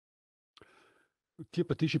Dear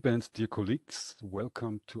participants, dear colleagues,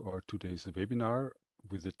 welcome to our today's webinar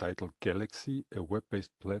with the title Galaxy, a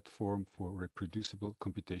web-based platform for reproducible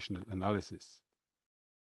computational analysis.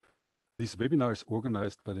 This webinar is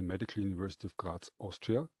organized by the Medical University of Graz,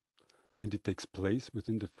 Austria, and it takes place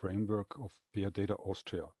within the framework of Fair Data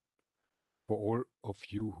Austria. For all of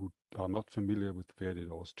you who are not familiar with Fair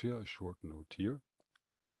Data Austria, a short note here.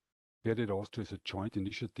 Fair Data Austria is a joint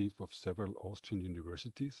initiative of several Austrian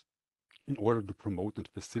universities in order to promote and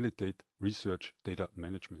facilitate research data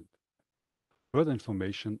management. Further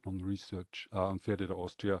information on research on Fair Data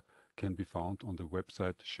Austria can be found on the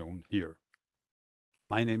website shown here.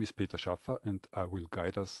 My name is Peter Schaffer and I will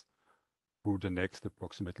guide us through the next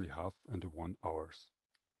approximately half and 1 hours.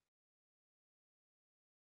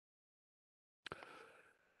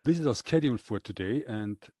 This is our schedule for today,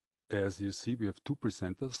 and as you see, we have two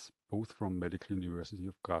presenters, both from Medical University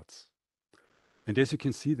of Graz. And as you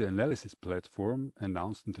can see, the analysis platform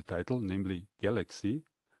announced in the title, namely Galaxy,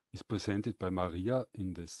 is presented by Maria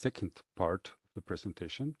in the second part of the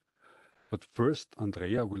presentation. But first,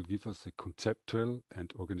 Andrea will give us a conceptual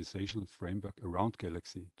and organizational framework around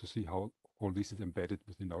Galaxy to see how all this is embedded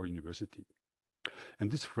within our university. And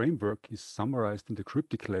this framework is summarized in the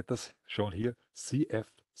cryptic letters shown here,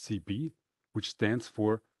 CFCB, which stands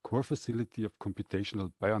for Core Facility of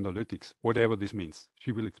Computational Bioanalytics, whatever this means.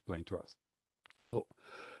 She will explain to us. So,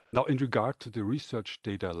 now, in regard to the research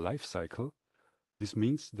data lifecycle, this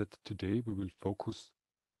means that today we will focus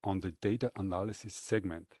on the data analysis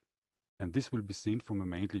segment, and this will be seen from a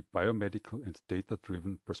mainly biomedical and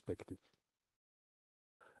data-driven perspective.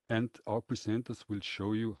 And our presenters will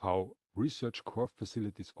show you how research core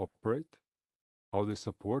facilities operate, how they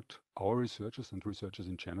support our researchers and researchers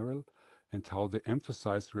in general, and how they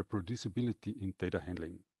emphasize reproducibility in data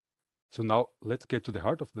handling. So now let's get to the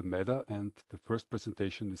heart of the matter, and the first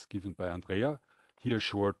presentation is given by Andrea. Here a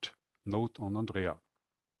short note on Andrea.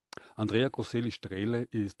 Andrea Grosselli-Strehle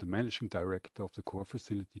is the Managing Director of the Core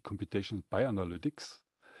Facility Computational Bioanalytics,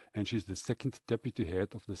 and she's the second Deputy Head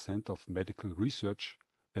of the Center of Medical Research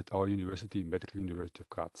at our university, Medical University of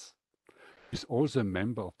Graz. She's also a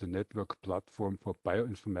member of the Network Platform for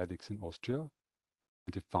Bioinformatics in Austria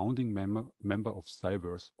and a founding member of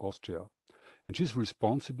Cyverse Austria. And she's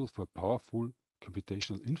responsible for powerful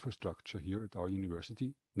computational infrastructure here at our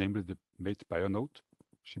university, namely the Med Bionode.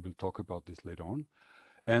 She will talk about this later on.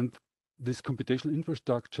 And this computational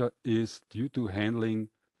infrastructure is due to handling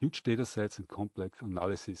huge data sets and complex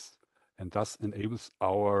analysis, and thus enables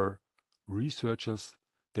our researchers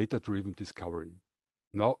data-driven discovery.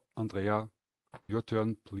 Now, Andrea, your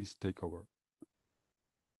turn, please take over.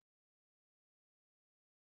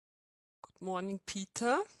 Good morning,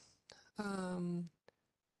 Peter.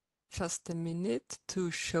 Just a minute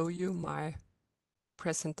to show you my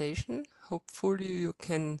presentation. Hopefully you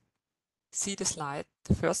can see the slide,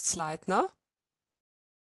 the first slide now.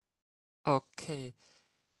 Okay.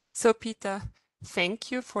 So Peter,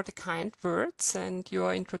 thank you for the kind words and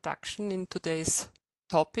your introduction in today's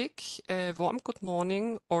topic. A warm good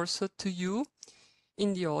morning also to you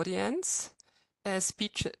in the audience. As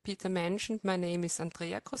Peter mentioned, my name is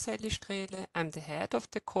Andrea Grosselli-Strehle. I'm the head of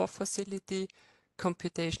the Core Facility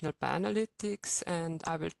Computational Bioanalytics, and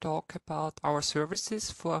I will talk about our services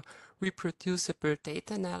for reproducible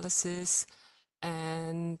data analysis,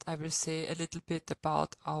 and I will say a little bit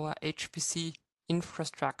about our HPC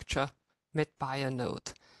infrastructure, Med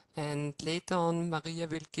Bionode. And later on, Maria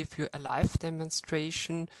will give you a live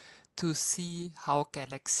demonstration to see how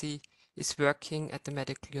Galaxy is working at the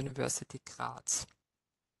Medical University Graz.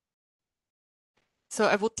 So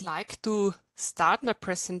I would like to start my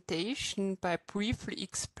presentation by briefly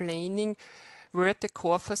explaining where the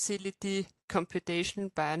Core Facility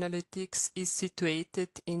Computational Bioanalytics is situated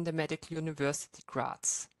in the Medical University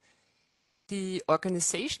Graz. The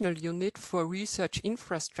organizational unit for research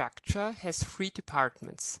infrastructure has 3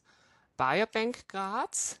 departments: Biobank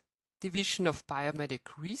Graz, Division of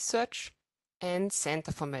Biomedical Research, and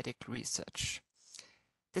Center for Medical Research.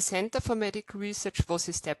 The Center for Medical Research was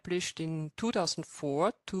established in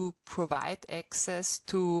 2004 to provide access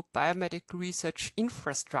to biomedical research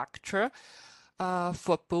infrastructure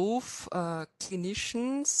for both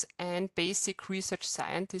clinicians and basic research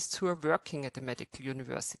scientists who are working at the Medical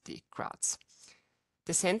University Graz.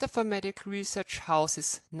 The Center for Medical Research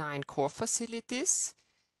houses 9 core facilities.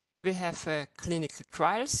 We have a clinical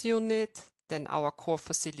trials unit, then our core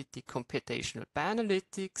facility computational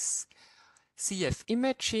bioanalytics, CF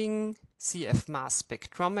imaging, CF mass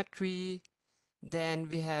spectrometry. Then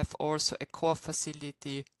we have also a core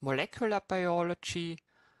facility molecular biology,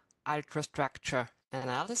 ultrastructure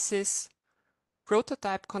analysis,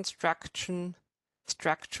 prototype construction,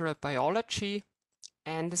 structural biology,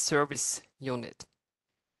 and the service unit.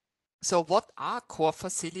 So what are core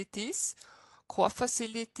facilities? Core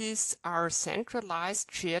facilities are centralized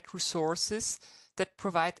shared resources that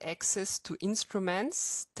provide access to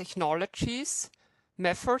instruments, technologies,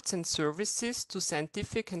 methods, and services to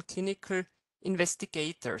scientific and clinical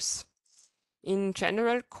investigators. In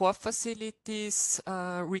general, core facilities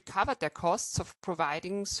recover their costs of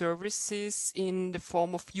providing services in the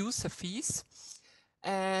form of user fees,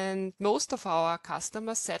 and most of our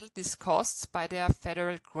customers settle these costs by their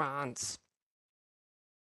federal grants.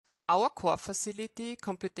 Our core facility,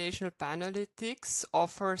 Computational Bioanalytics,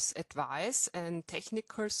 offers advice and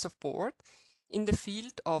technical support in the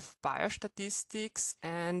field of biostatistics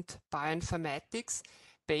and bioinformatics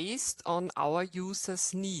based on our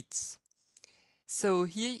users' needs. So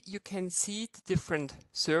here you can see the different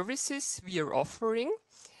services we are offering,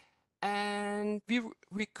 and we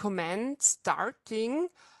recommend starting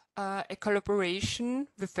a collaboration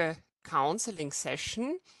with a counseling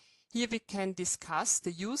session. Here we can discuss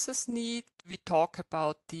the user's need. We talk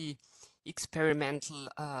about the experimental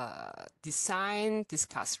design,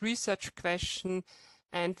 discuss research question,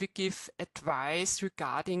 and we give advice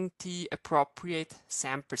regarding the appropriate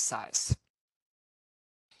sample size.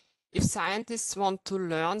 If scientists want to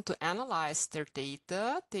learn to analyze their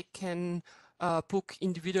data, they can book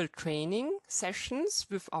individual training sessions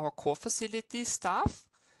with our core facility staff.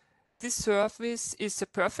 This service is a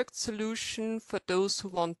perfect solution for those who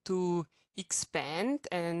want to expand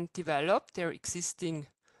and develop their existing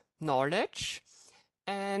knowledge.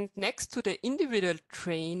 And next to the individual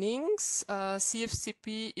trainings,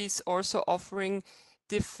 CFCP is also offering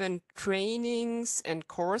different trainings and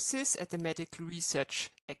courses at the Medical Research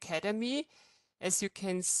Academy. As you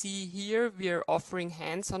can see here, we are offering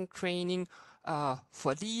hands-on training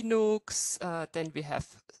for Linux, then we have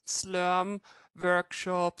Slurm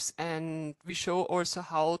workshops, and we show also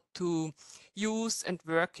how to use and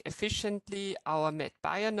work efficiently our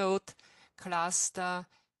MedBioNode cluster,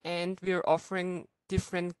 and we are offering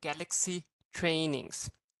different Galaxy trainings.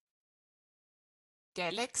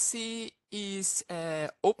 Galaxy is an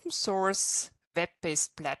open source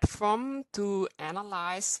web-based platform to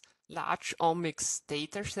analyze large omics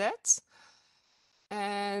datasets.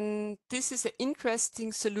 And this is an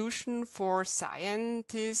interesting solution for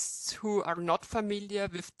scientists who are not familiar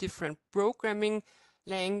with different programming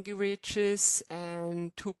languages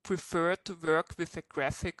and who prefer to work with a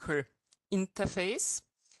graphical interface.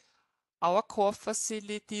 Our core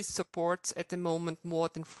facility supports at the moment more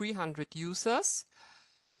than 300 users.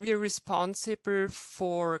 We are responsible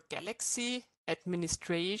for Galaxy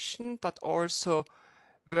administration, but also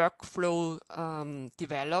workflow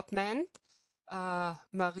development.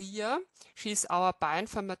 Maria, she's our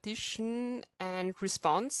bioinformatician and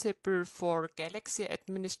responsible for Galaxy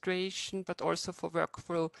administration, but also for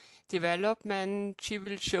workflow development. She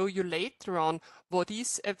will show you later on what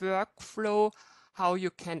is a workflow, how you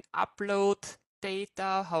can upload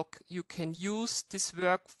data, how you can use these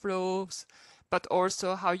workflows, but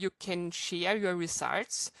also how you can share your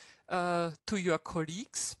results to your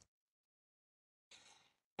colleagues.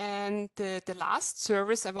 And the last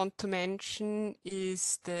service I want to mention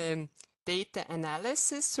is the data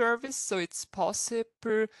analysis service. So it's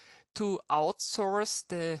possible to outsource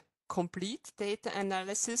the complete data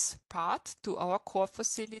analysis part to our core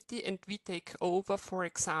facility, and we take over, for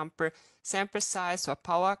example, sample size or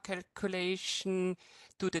power calculation,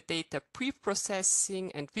 do the data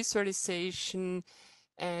pre-processing and visualization,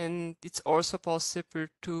 and it's also possible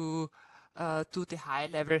to do the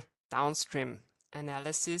high-level downstream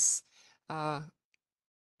analysis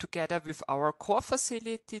together with our core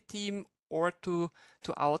facility team, or to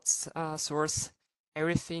outsource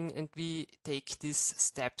everything, and we take these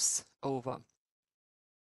steps over.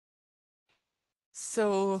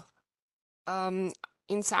 So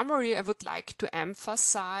in summary, I would like to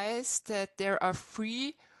emphasize that there are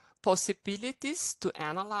three possibilities to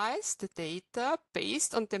analyze the data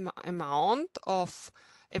based on the amount of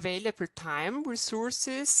available time,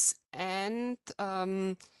 resources, and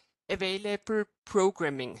available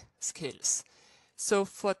programming skills. So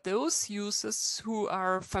for those users who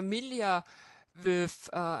are familiar with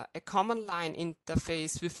a command line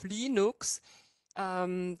interface with Linux,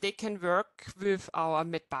 they can work with our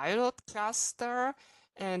MedBioNode cluster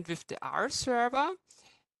and with the R server.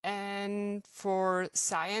 And for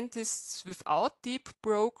scientists without deep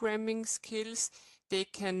programming skills, they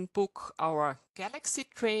can book our Galaxy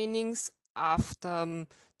trainings. After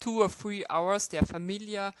 2 or 3 hours, they're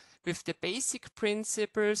familiar with the basic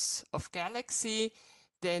principles of Galaxy.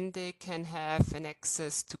 Then they can have an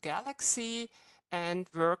access to Galaxy, and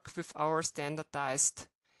work with our standardized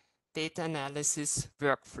data analysis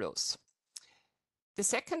workflows. The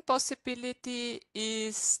second possibility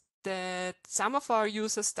is that some of our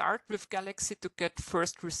users start with Galaxy to get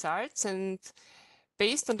first results, and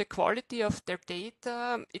based on the quality of their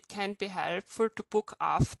data, it can be helpful to book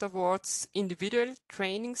afterwards individual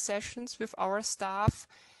training sessions with our staff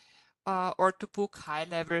or to book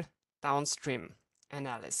high-level downstream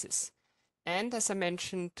analysis. And as I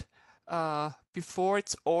mentioned before,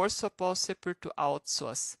 it's also possible to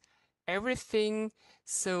outsource everything.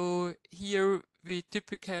 So here we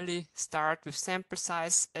typically start with sample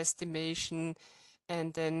size estimation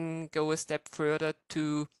and then go a step further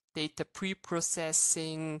to data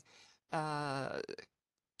pre-processing,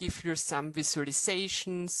 give you some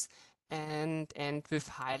visualizations, and end with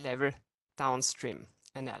high-level downstream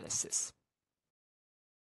analysis.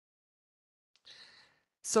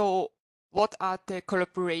 So what are the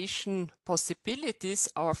collaboration possibilities?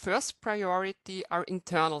 Our first priority are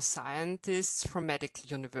internal scientists from Med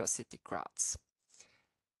University Graz.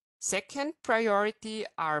 Second priority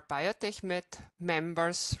are biotech med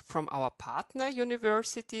members from our partner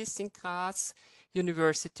universities in Graz,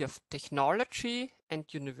 University of Technology and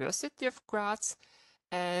University of Graz.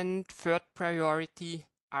 And third priority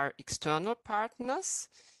are external partners.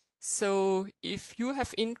 So if you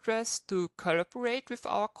have interest to collaborate with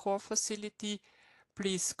our core facility,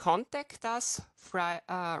 please contact us,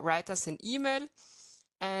 write us an email,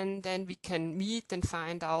 and then we can meet and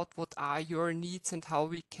find out what are your needs and how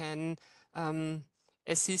we can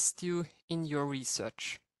assist you in your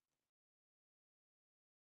research.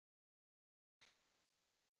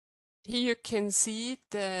 Here you can see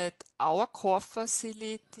that our core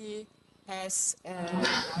facility has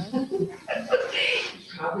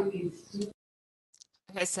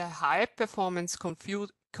a high performance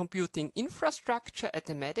computing infrastructure at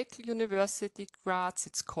the Medical University Graz.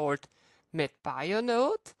 It's called Med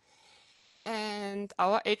Node. And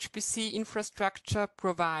our HPC infrastructure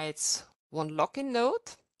provides one login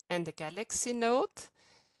node and a Galaxy node.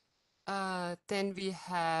 Then we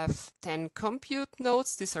have 10 compute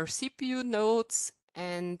nodes. These are CPU nodes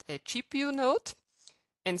and a GPU node.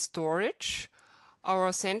 And storage.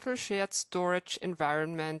 Our central shared storage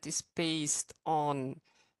environment is based on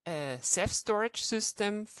a Ceph storage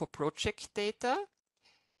system for project data,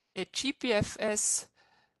 a GPFS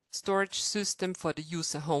storage system for the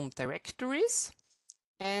user home directories,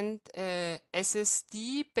 and a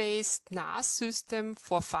SSD-based NAS system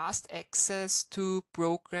for fast access to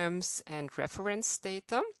programs and reference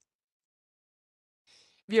data.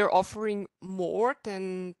 We are offering more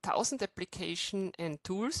than 1,000 applications and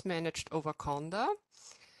tools managed over Conda.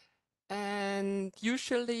 And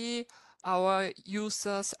usually our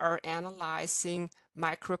users are analyzing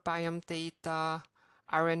microbiome data,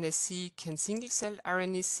 RNA-seq and single-cell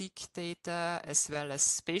RNA-seq data, as well as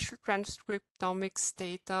spatial transcriptomics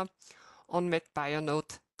data on Med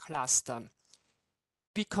Node cluster.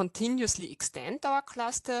 We continuously extend our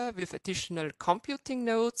cluster with additional computing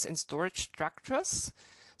nodes and storage structures.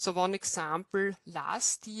 So one example,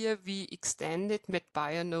 last year we extended Med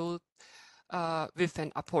Node with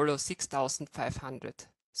an Apollo 6500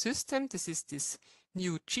 system. This is this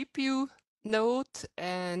new GPU node,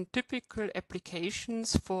 and typical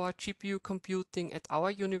applications for GPU computing at our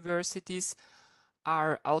universities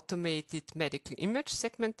are automated medical image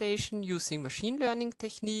segmentation using machine learning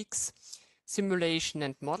techniques, simulation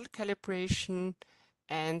and model calibration,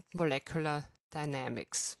 and molecular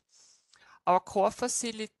dynamics. Our core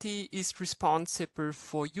facility is responsible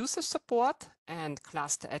for user support and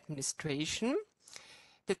cluster administration.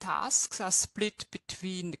 The tasks are split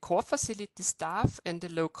between the core facility staff and the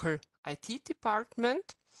local IT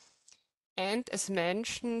department. And as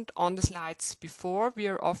mentioned on the slides before, we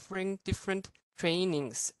are offering different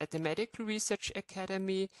trainings at the Medical Research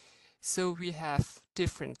Academy. So we have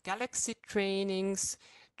different Galaxy trainings,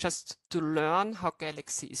 just to learn how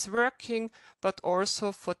Galaxy is working, but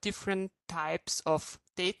also for different types of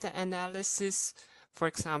data analysis. For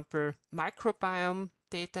example, microbiome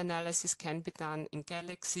data analysis can be done in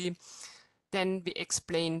Galaxy. Then we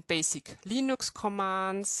explain basic Linux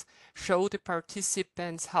commands, show the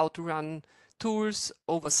participants how to run tools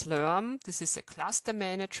over Slurm. This is a cluster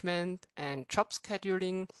management and job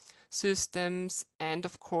scheduling systems. And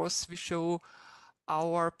of course, we show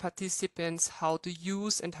our participants how to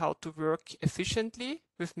use and how to work efficiently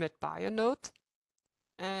with Med Node.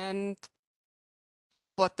 And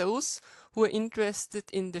for those who are interested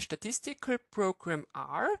in the statistical program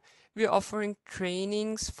R, we are offering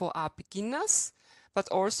trainings for R beginners, but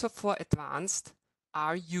also for advanced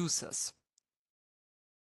R users.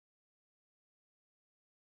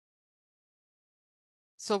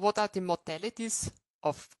 So what are the modalities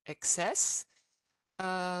of access?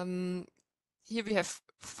 Here we have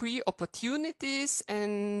 3 opportunities,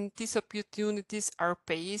 and these opportunities are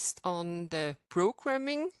based on the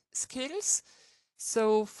programming skills.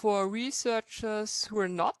 So for researchers who are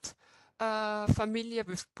not familiar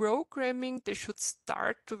with programming, they should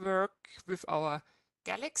start to work with our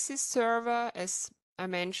Galaxy server. As I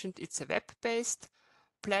mentioned, it's a web-based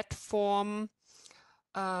platform.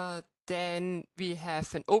 Then we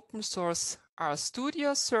have an open source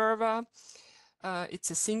RStudio server.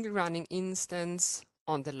 It's a single running instance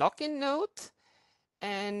on the login node.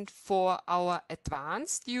 And for our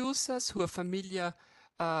advanced users who are familiar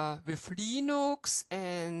with Linux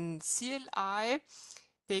and CLI,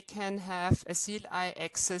 they can have a CLI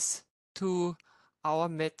access to our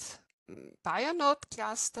Med Bionode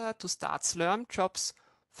cluster to start Slurm jobs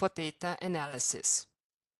for data analysis.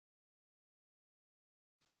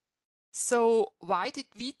 So why did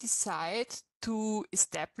we decide to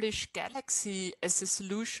establish Galaxy as a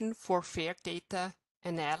solution for fair data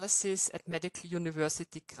analysis at Medical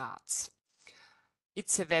University Graz?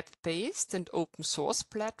 It's a web-based and open source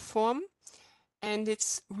platform, and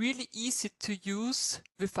it's really easy to use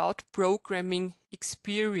without programming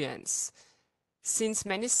experience. Since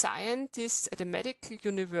many scientists at the Medical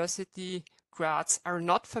University Graz are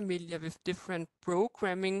not familiar with different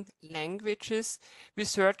programming languages, we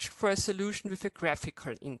searched for a solution with a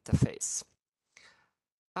graphical interface.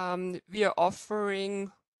 We are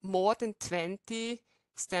offering more than 20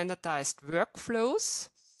 standardized workflows,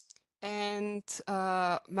 and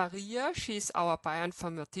Maria, she's our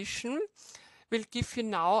bioinformatician, will give you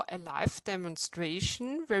now a live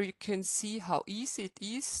demonstration where you can see how easy it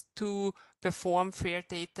is to perform fair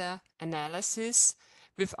data analysis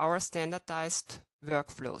with our standardized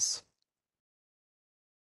workflows.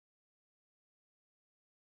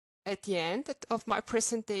 At the end of my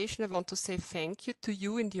presentation, I want to say thank you to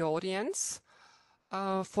you in the audience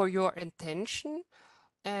for your attention,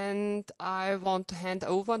 and I want to hand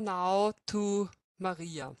over now to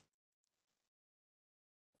Maria.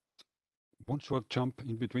 One short jump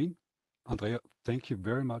in between. Andrea, thank you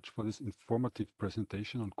very much for this informative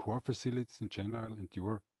presentation on core facilities in general and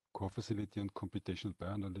your core facility on computational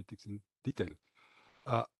bioanalytics in detail.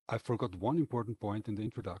 I forgot one important point in the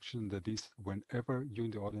introduction, that is, whenever you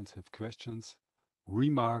in the audience have questions,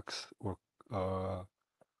 remarks, or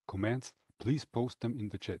comments, please post them in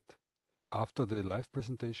the chat. After the live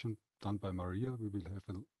presentation done by Maria, we will have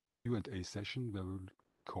a Q&A session where we will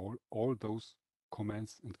call all those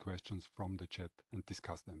comments and questions from the chat and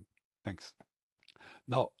discuss them. Thanks.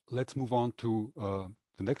 Now, let's move on to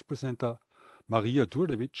the next presenter, Maria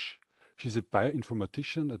Đurđević. She's a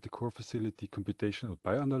bioinformatician at the Core Facility Computational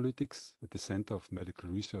Bioanalytics at the Center of Medical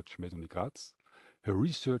Research, Med Uni Graz. Her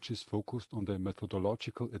research is focused on the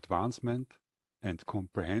methodological advancement and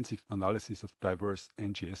comprehensive analysis of diverse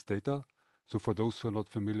NGS data. So for those who are not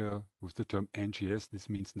familiar with the term NGS, this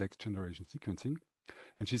means next generation sequencing.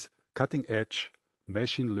 And she's cutting-edge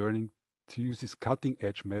machine learning, uses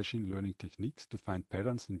cutting-edge machine learning techniques to find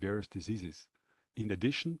patterns in various diseases. In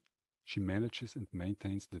addition, she manages and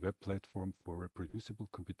maintains the web platform for reproducible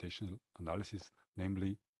computational analysis,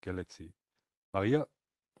 namely Galaxy. Maria,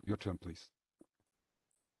 your turn, please.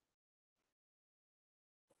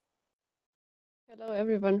 Hello,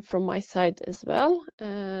 everyone from my side as well.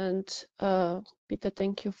 And Peter,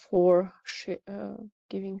 thank you for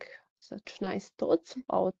giving such nice thoughts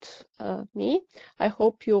about me. I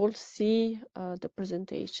hope you all see the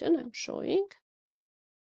presentation I'm showing.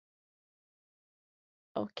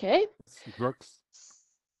 Okay. It works.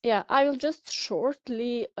 Yeah, I will just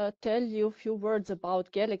shortly tell you a few words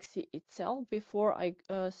about Galaxy itself before I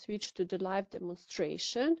switch to the live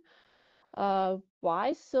demonstration.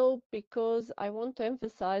 Why so? Because I want to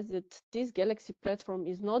emphasize that this Galaxy platform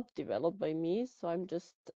is not developed by me, so I'm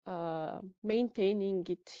just maintaining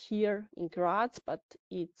it here in Graz, but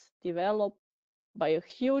it's developed by a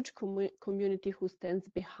huge community who stands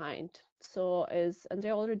behind. So as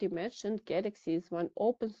Andrea already mentioned, Galaxy is one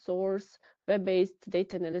open source web-based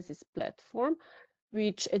data analysis platform,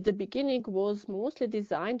 which at the beginning was mostly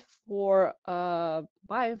designed for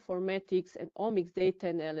bioinformatics and omics data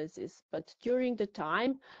analysis. But during the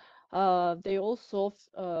time, they also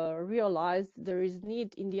realized there is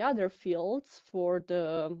need in the other fields for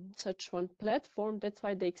such one platform. That's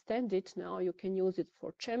why they extend it. Now you can use it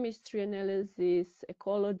for chemistry analysis,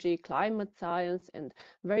 ecology, climate science, and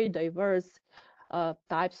very diverse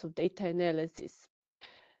types of data analysis.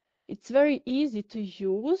 It's very easy to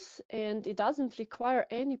use and it doesn't require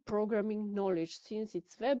any programming knowledge since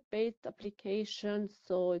it's web-based application,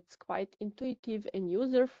 so it's quite intuitive and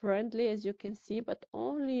user-friendly, as you can see, but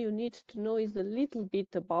only you need to know is a little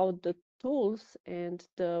bit about the tools and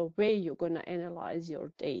the way you're going to analyze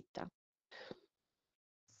your data.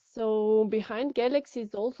 So behind Galaxy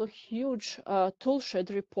is also huge toolshed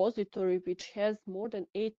repository, which has more than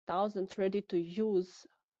 8,000 ready-to-use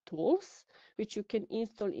tools, which you can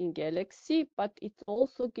install in Galaxy, but it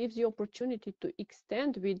also gives you opportunity to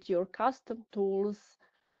extend with your custom tools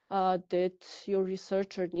that your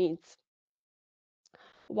researcher needs.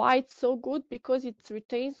 Why it's so good? Because it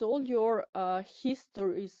retains all your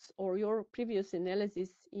histories or your previous analysis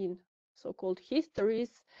in so-called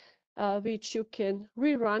histories, which you can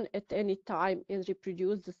rerun at any time and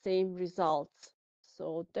reproduce the same results.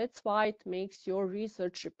 So that's why it makes your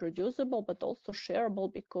research reproducible, but also shareable,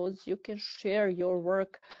 because you can share your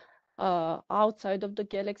work outside of the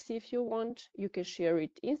Galaxy if you want. You can share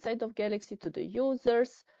it inside of Galaxy to the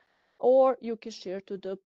users, or you can share to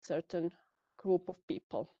the certain group of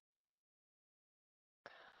people.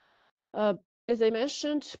 As I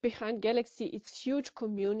mentioned, behind Galaxy, it's huge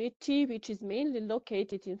community, which is mainly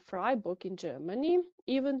located in Freiburg in Germany.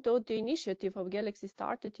 Even though the initiative of Galaxy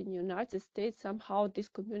started in the United States, somehow this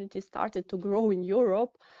community started to grow in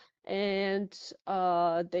Europe. And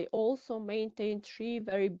they also maintain 3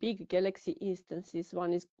 very big Galaxy instances.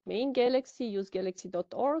 One is main Galaxy,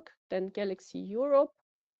 usegalaxy.org, then Galaxy Europe,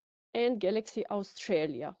 and Galaxy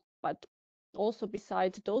Australia. But also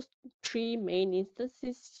besides those 3 main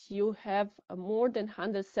instances, you have more than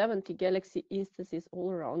 170 Galaxy instances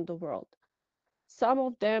all around the world. Some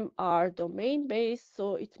of them are domain-based,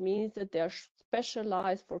 so it means that they are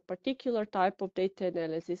specialized for particular type of data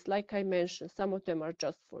analysis. Like I mentioned, some of them are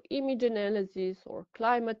just for image analysis or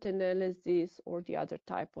climate analysis or the other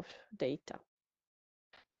type of data.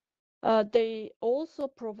 They also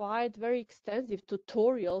provide very extensive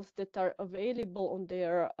tutorials that are available on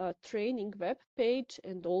their training web page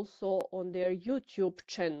and also on their YouTube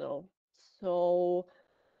channel. So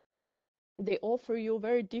they offer you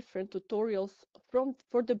very different tutorials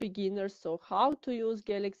for the beginners, so how to use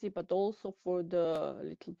Galaxy, but also for the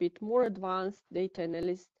little bit more advanced data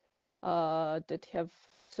analysts that have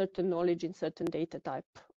certain knowledge in certain data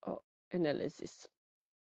type analysis.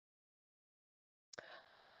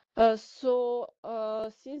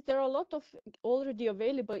 Since there are a lot of already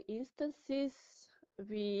available instances,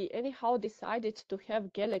 we anyhow decided to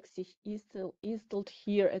have Galaxy installed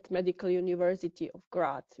here at Medical University of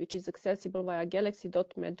Graz, which is accessible via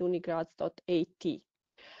galaxy.medunigraz.at.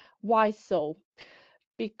 Why so?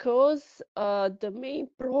 Because the main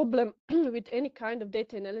problem with any kind of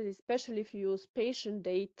data analysis, especially if you use patient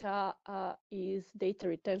data, is data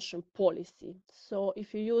retention policy. So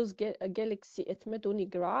if you use Galaxy at Med Uni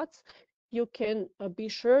Graz, you can be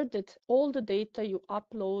sure that all the data you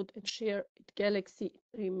upload and share at Galaxy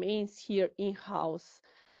remains here in-house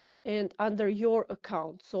and under your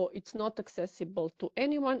account. So it's not accessible to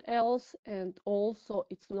anyone else, and also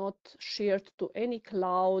it's not shared to any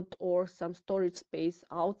cloud or some storage space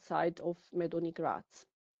outside of Med Uni Graz.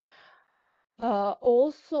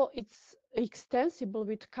 Also, it's extensible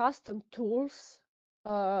with custom tools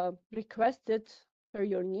requested for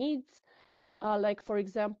your needs. Like, for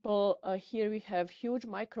example, here we have huge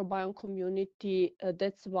microbiome community.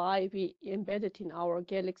 That's why we embedded in our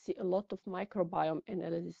Galaxy a lot of microbiome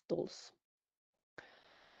analysis tools.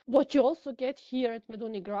 What you also get here at Med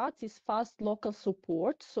Uni Graz is fast local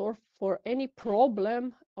support. So for any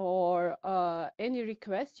problem or any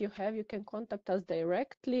request you have, you can contact us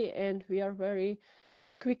directly, and we are very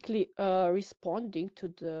quickly responding to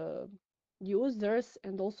the users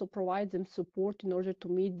and also provide them support in order to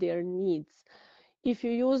meet their needs. If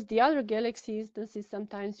you use the other Galaxy instances,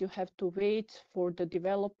 sometimes you have to wait for the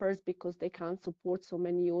developers because they can't support so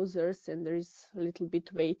many users and there is a little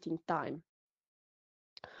bit waiting time.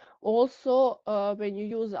 Also, when you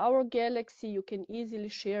use our Galaxy, you can easily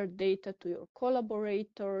share data to your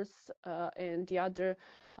collaborators and the other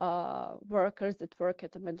workers that work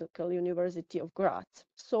at the Medical University of Graz.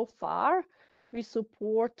 So far, we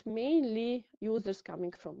support mainly users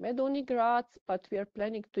coming from Med Uni Graz, but we are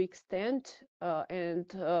planning to extend and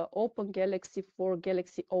open Galaxy for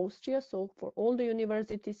Galaxy Austria, so for all the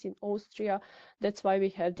universities in Austria. That's why we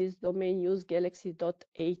have this domain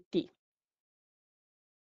usegalaxy.at.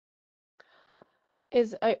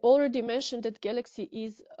 As I already mentioned, that Galaxy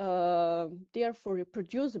is there for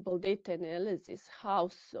reproducible data analysis. How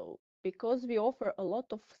so? Because we offer a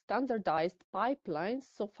lot of standardized pipelines.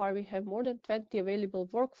 So far, we have more than 20 available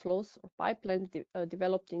workflows or pipelines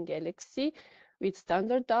developed in Galaxy, with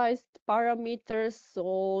standardized parameters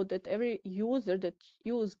so that every user that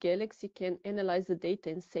uses Galaxy can analyze the data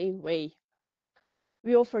in the same way.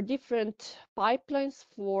 We offer different pipelines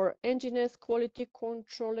for engineers, quality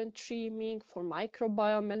control and trimming, for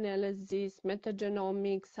microbiome analysis,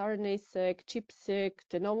 metagenomics, RNA-seq, ChIP-seq,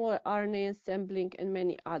 de novo RNA assembling, and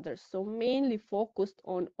many others. So mainly focused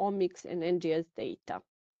on omics and NGS data.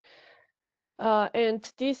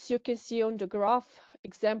 And this you can see on the graph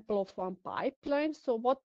example of one pipeline. So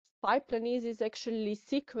what pipeline is actually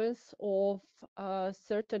sequence of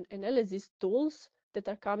certain analysis tools that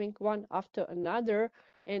are coming one after another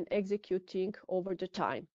and executing over the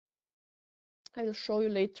time. I will show you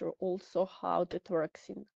later also how that works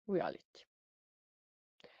in reality.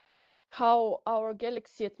 How our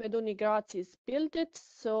Galaxy at Med Uni Graz is built.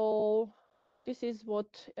 So this is what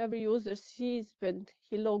every user sees when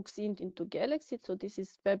he logs into Galaxy. So this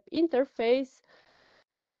is web interface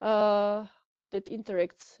that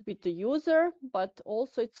interacts with the user, but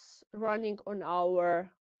also it's running on our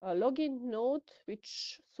login node,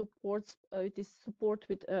 which supports it is support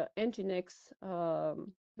with Nginx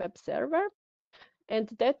web server, and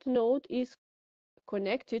that node is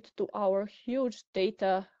connected to our huge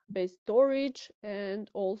database storage and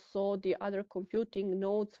also the other computing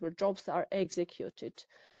nodes where jobs are executed.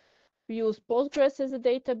 We use Postgres as a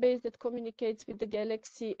database that communicates with the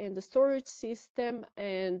Galaxy and the storage system,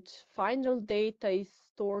 and final data is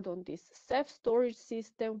stored on this Ceph storage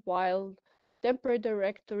system, while temporary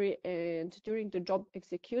directory and during the job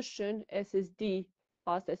execution,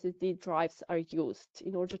 fast SSD drives are used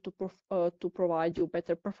in order to provide you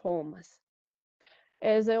better performance.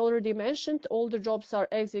 As I already mentioned, all the jobs are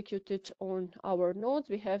executed on our nodes.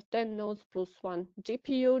 We have 10 nodes plus one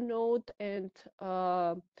GPU node, and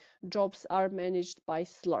jobs are managed by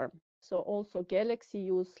Slurm. So also Galaxy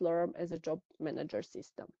uses Slurm as a job manager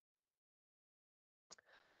system.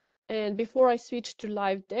 And before I switch to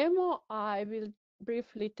live demo, I will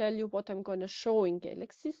briefly tell you what I'm going to show in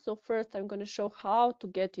Galaxy. So first, I'm going to show how to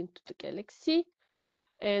get into the Galaxy.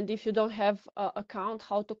 And if you don't have an account,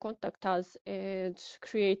 how to contact us and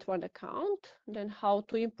create one account, then how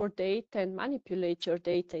to import data and manipulate your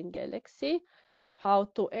data in Galaxy, how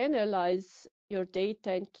to analyze your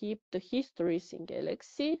data and keep the histories in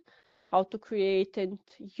Galaxy, how to create and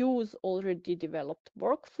use already developed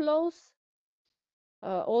workflows,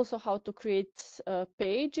 also how to create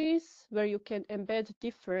pages where you can embed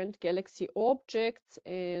different Galaxy objects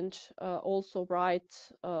and also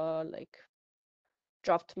write like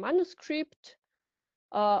draft manuscript,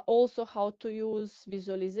 also how to use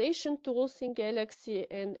visualization tools in Galaxy,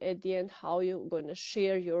 and at the end, how you're going to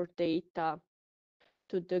share your data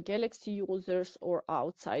to the Galaxy users or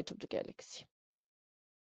outside of the Galaxy.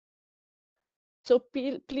 So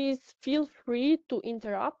please feel free to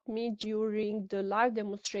interrupt me during the live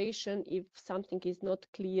demonstration if something is not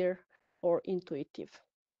clear or intuitive.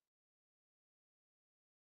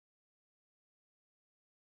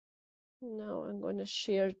 Now I'm going to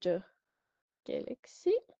share the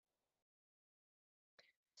Galaxy.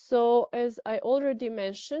 So as I already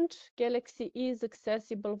mentioned, Galaxy is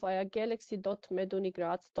accessible via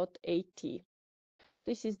galaxy.medunigraz.at.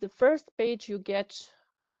 This is the first page you get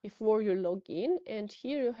before you log in, and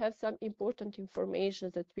here you have some important information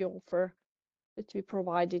that we offer, that we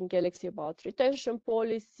provide in Galaxy about retention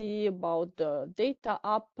policy, about the data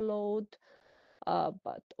upload,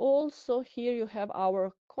 but also here you have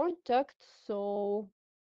our contact, so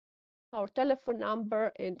our telephone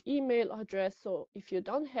number and email address. So if you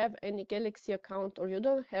don't have any Galaxy account or you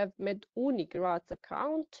don't have Med Uni Graz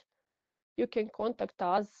account, you can contact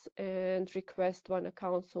us and request one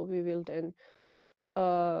account. So we will then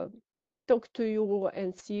talk to you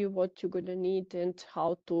and see what you're going to need and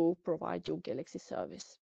how to provide you Galaxy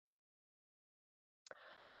service.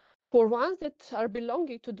 For ones that are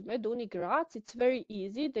belonging to the Med Uni Graz, it's very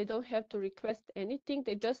easy. They don't have to request anything.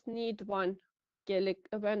 They just need one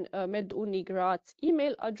Med Uni Graz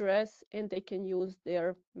email address, and they can use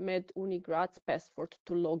their Med Uni Graz password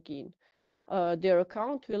to log in. Their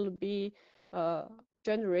account will be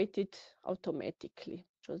generated automatically.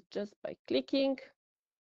 So just by clicking,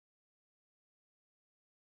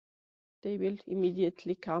 they will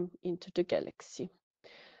immediately come into the Galaxy.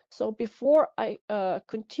 So before I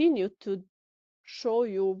continue to show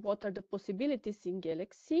you what are the possibilities in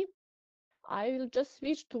Galaxy, I will just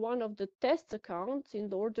switch to one of the test accounts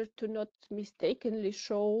in order to not mistakenly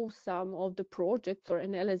show some of the projects or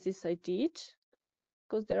analysis I did,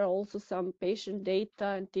 because there are also some patient data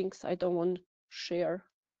and things I don't want to share,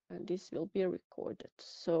 and this will be recorded.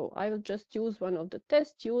 So I will just use one of the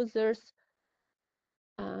test users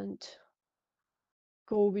and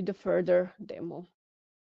go with the further demo.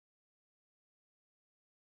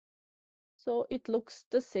 So it looks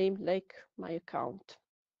the same like my account.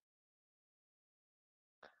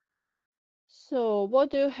 So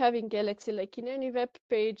what do you have in Galaxy? Like in any web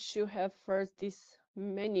page, you have first these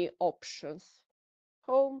many options.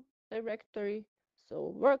 Home directory,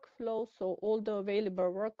 so workflow, so all the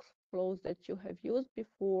available workflows that you have used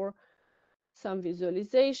before, some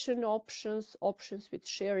visualization options, options with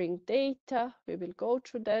sharing data. We will go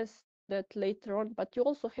through that later on, but you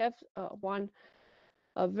also have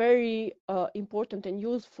a very important and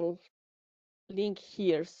useful link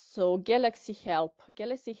here. So Galaxy Help.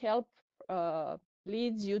 Galaxy Help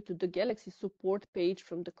leads you to the Galaxy support page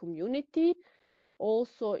from the community.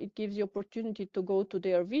 Also, it gives you opportunity to go to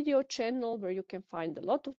their video channel where you can find a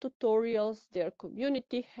lot of tutorials, their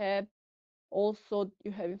community hub. Also,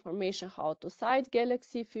 you have information how to cite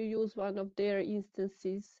Galaxy if you use one of their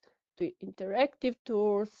instances, to interactive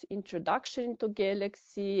tours, introduction to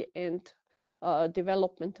Galaxy, and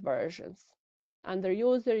development versions. Under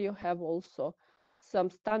user, you have also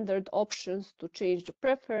some standard options to change the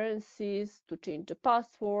preferences, to change the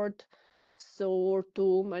password, so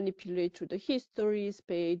to manipulate through the histories,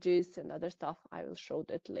 pages, and other stuff. I will show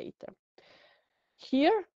that later.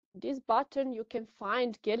 Here, this button, you can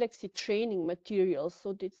find Galaxy training materials.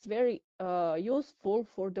 So it's very useful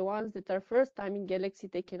for the ones that are first time in Galaxy.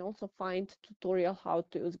 They can also find tutorial how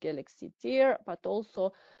to use Galaxy there, but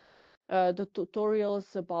also the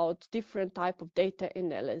tutorials about different type of data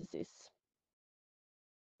analysis.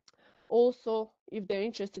 Also, if they're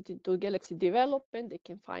interested into Galaxy development, they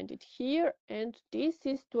can find it here. And this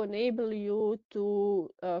is to enable you to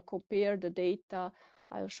compare the data.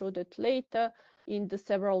 I'll show that later in the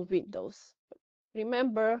several windows.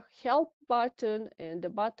 Remember, help button and the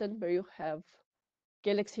button where you have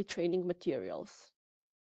Galaxy training materials.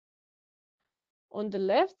 On the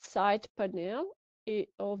left side panel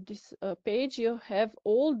of this page, you have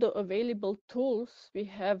all the available tools we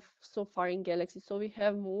have so far in Galaxy. So we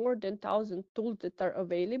have more than 1,000 tools that are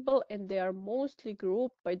available, and they are mostly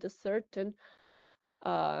grouped by the certain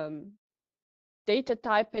data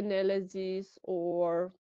type analysis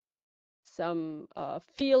or some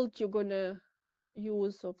field you're gonna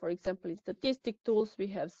use. So for example, in statistic tools, we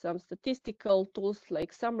have some statistical tools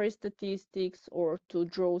like summary statistics, or to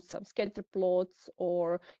draw some scatter plots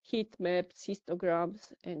or heat maps,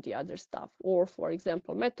 histograms, and the other stuff. Or for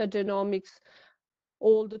example, metagenomics,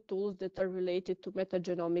 all the tools that are related to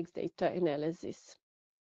metagenomics data analysis.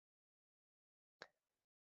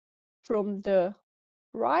 From the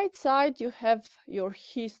right side, you have your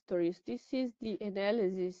histories. This is the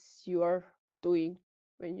analysis you are doing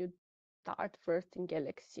when you start first in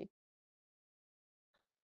Galaxy.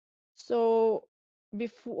 So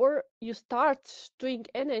before you start doing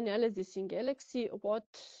any analysis in Galaxy, what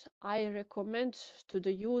I recommend to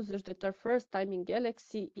the users that are first time in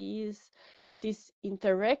Galaxy is this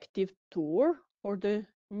interactive tour for the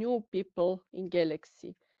new people in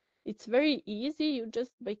Galaxy. It's very easy. You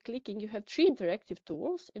just by clicking, you have 3 interactive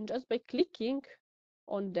tools, and just by clicking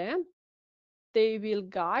on them, they will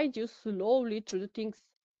guide you slowly through the things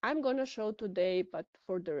I'm going to show today, but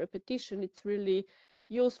for the repetition, it's really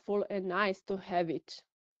useful and nice to have it.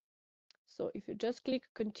 So if you just click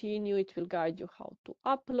continue, it will guide you how to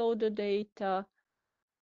upload the data,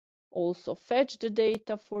 also fetch the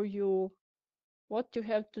data for you. What you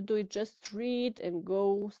have to do is just read and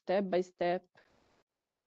go step by step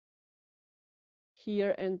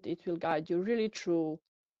here, and it will guide you really through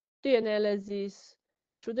the analysis,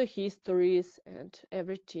 through the histories, and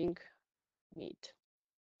everything you need.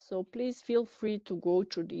 So please feel free to go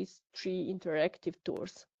through these 3 interactive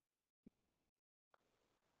tours.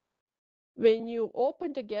 When you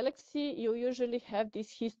open the Galaxy, you usually have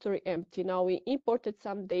this history empty. Now we imported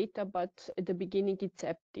some data, but at the beginning it's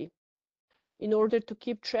empty. In order to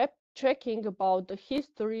keep tracking about the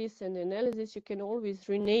histories and analysis, you can always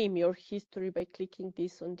rename your history by clicking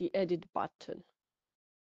this on the edit button.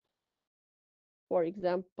 For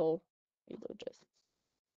example, just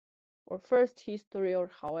or first history, or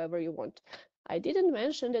however you want. I didn't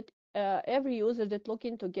mention that every user that log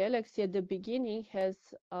into Galaxy at the beginning has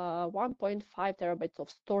 1.5 terabytes of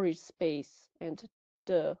storage space, and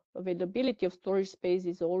the availability of storage space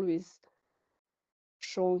is always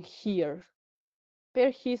shown here.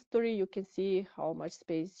 Per history, you can see how much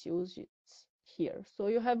space used here. So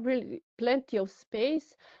you have really plenty of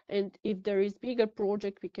space, and if there is bigger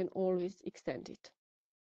project, we can always extend it.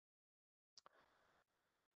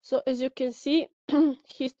 So as you can see,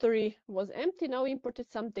 history was empty. Now we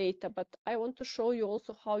imported some data, but I want to show you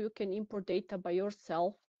also how you can import data by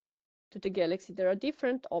yourself to the Galaxy. There are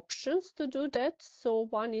different options to do that. So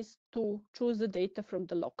one is to choose the data from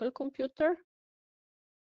the local computer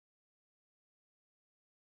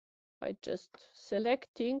by just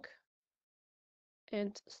selecting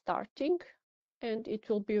and starting, and it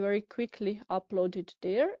will be very quickly uploaded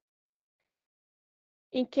there.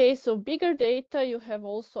 In case of bigger data, you have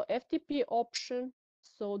also FTP option.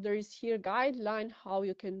 So there is here guideline how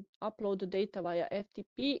you can upload the data via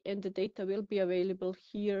FTP, and the data will be available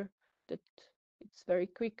here. That it's very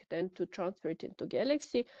quick then to transfer it into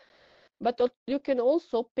Galaxy. But you can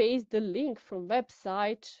also paste the link from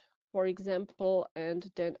website, for example,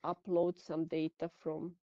 and then upload some data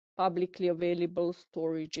from publicly available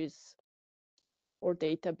storages or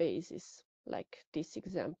databases, like this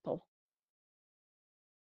example.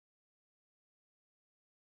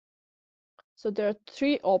 So there are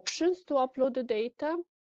three options to upload the data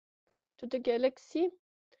to the Galaxy.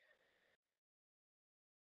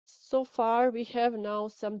 So far, we have now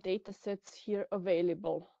some data sets here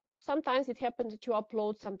available. Sometimes it happens that you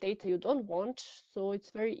upload some data you don't want, so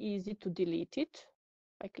it's very easy to delete it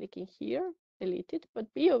by clicking here, delete it.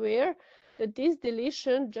 But be aware that this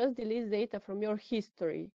deletion just deletes data from your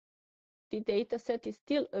history. The data set is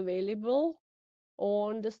still available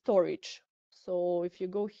on the storage. So if you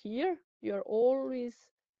go here, you're always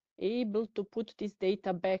able to put this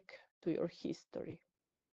data back to your history.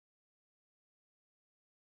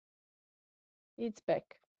 It's back.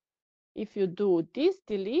 If you do this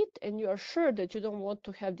delete and you are sure that you don't want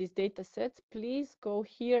to have these data sets, please go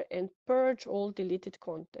here and purge all deleted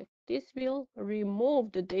content. This will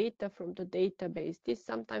remove the data from the database. This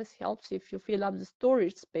sometimes helps if you fill up the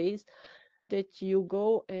storage space, that you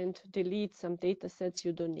go and delete some data sets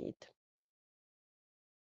you don't need.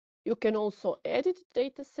 You can also edit the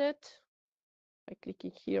data set by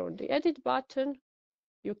clicking here on the edit button.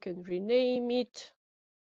 You can rename it,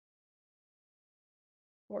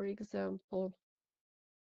 for example.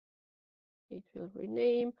 It will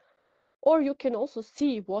rename. Or you can also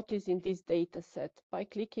see what is in this data set by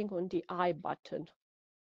clicking on the I button.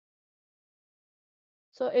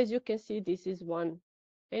 So as you can see, this is one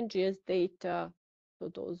NGS data.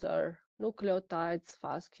 So those are nucleotides,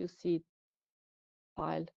 FastQC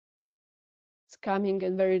file. It's coming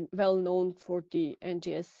and very well known for the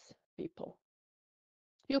NGS people.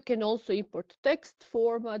 You can also import text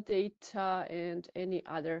format data and any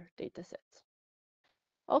other data sets.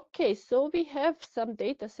 Okay, so we have some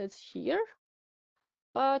data sets here,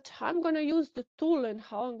 but I'm going to use the tool and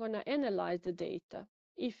how I'm going to analyze the data.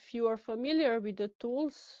 If you are familiar with the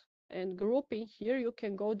tools and grouping here, you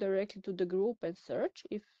can go directly to the group and search.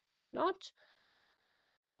 If not,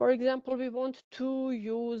 for example, we want to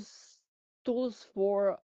use tools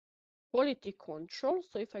for quality control.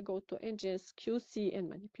 So if I go to NGS QC and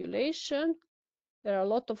manipulation, there are a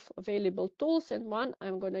lot of available tools, and one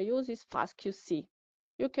I'm going to use is FastQC.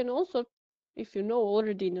 You can also, if you know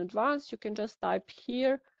already in advance, you can just type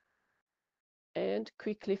here and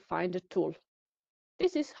quickly find the tool.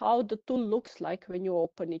 This is how the tool looks like when you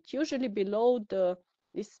open it. Usually below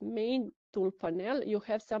this main tool panel, you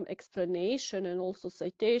have some explanation and also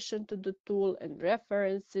citation to the tool and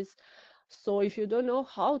references. So if you don't know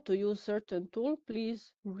how to use certain tool,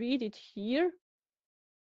 please read it here,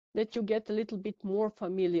 that you get a little bit more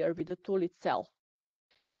familiar with the tool itself.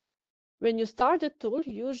 When you start a tool,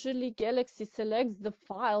 usually Galaxy selects the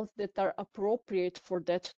files that are appropriate for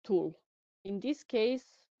that tool. In this case,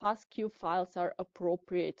 FastQ files are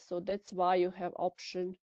appropriate, so that's why you have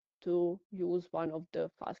option to use one of the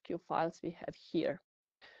FastQ files we have here.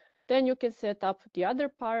 Then you can set up the other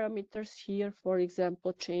parameters here, for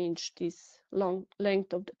example, change this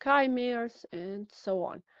length of the chimeras and so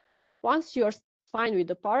on. Once you're fine with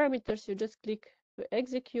the parameters, you just click to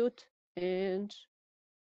execute and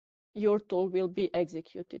your tool will be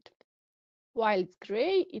executed. While it's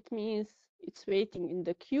gray, it means it's waiting in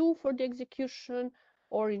the queue for the execution.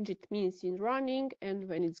 Orange, it means in running, and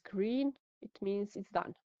when it's green, it means it's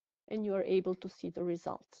done, and you are able to see the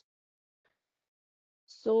results.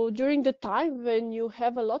 So during the time when you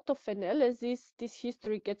have a lot of analysis, this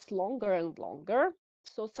history gets longer and longer.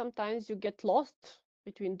 So sometimes you get lost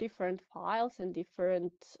between different files and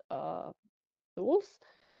different tools.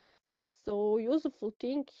 So useful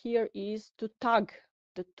thing here is to tag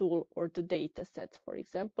the tool or the data set. For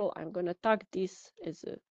example, I'm going to tag this as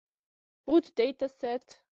a food data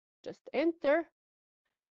set, just enter.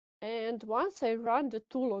 And once I run the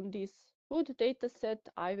tool on this food data set,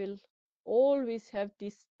 I will always have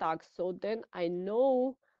this tag. So then I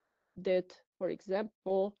know that, for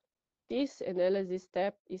example, this analysis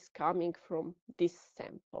step is coming from this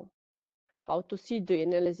sample. how to see the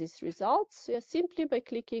analysis results? Yeah, simply by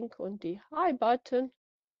clicking on the I button.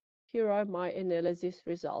 Here are my analysis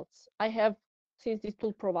results. I have, since this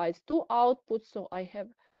tool provides two outputs, so I have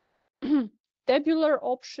tabular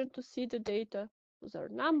option to see the data. Those are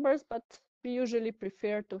numbers, but we usually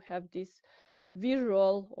prefer to have this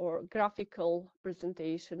visual or graphical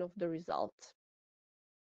presentation of the results,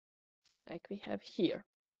 like we have here.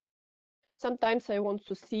 Sometimes I want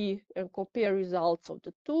to see and compare results of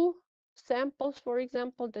the two samples, for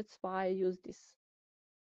example. That's why I use this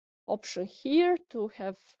option here to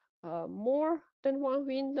have more than one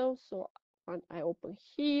window. So one I open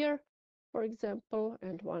here, for example,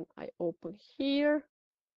 and one I open here.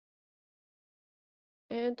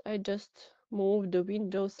 And I just move the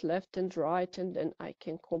windows left and right, and then I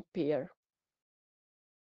can compare,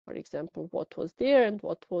 for example, what was there and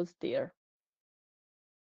what was there.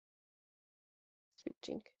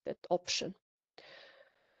 Switching that option.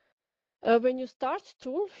 When you start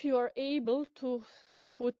tool, you are able to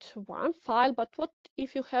put one file, but what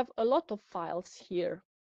if you have a lot of files here?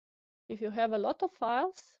 If you have a lot of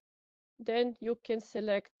files, then you can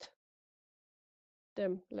select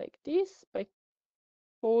them like this by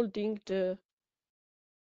holding the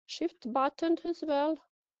Shift button as well,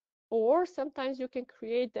 or sometimes you can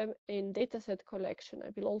create them in dataset collection.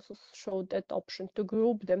 I will also show that option to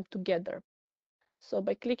group them together. So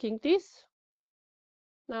by clicking this,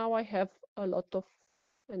 now I have a lot of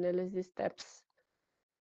analysis steps,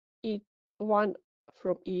 one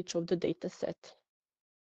from each of the dataset.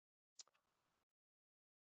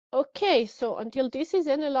 Okay, so until this is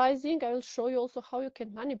analyzing, I will show you also how you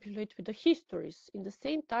can manipulate with the histories. In the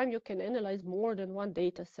same time, you can analyze more than one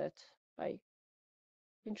dataset by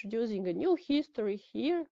introducing a new history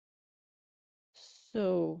here.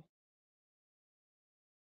 So,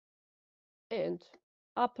 and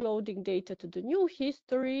uploading data to the new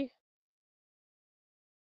history.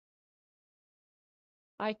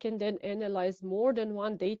 I can then analyze more than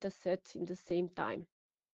one data set in the same time.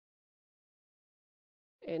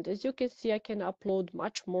 And as you can see, I can upload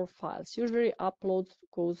much more files. Usually upload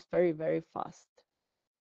goes very, very fast.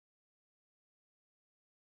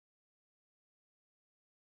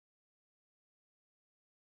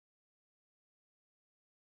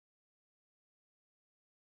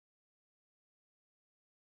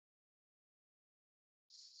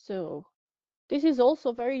 So this is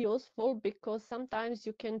also very useful because sometimes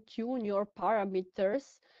you can tune your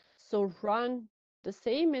parameters. So run the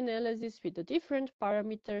same analysis with the different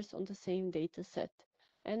parameters on the same data set.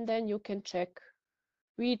 And then you can check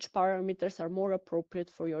which parameters are more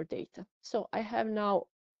appropriate for your data. So I have now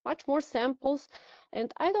much more samples,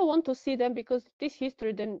 and I don't want to see them because this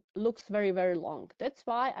history then looks very, very long. That's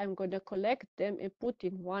why I'm going to collect them and put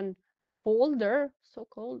in one folder,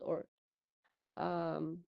 so-called, or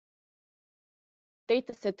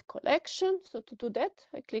dataset collection. So to do that,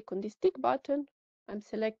 I click on this tick button. I'm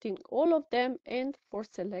selecting all of them, and for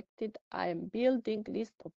selected, I am building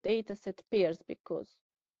list of dataset pairs, because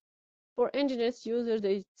for engineers users,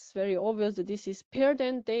 it's very obvious that this is paired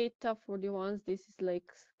end data. For the ones, this is like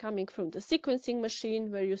coming from the sequencing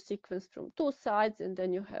machine, where you sequence from two sides, and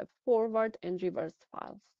then you have forward and reverse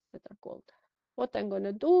files that are called. What I'm going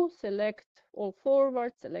to do, select all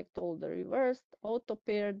forward, select all the reversed, auto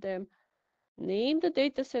pair them, name the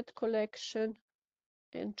dataset collection,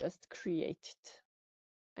 and just create it.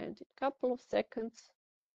 And in a couple of seconds,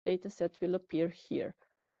 dataset will appear here.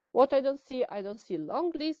 What I don't see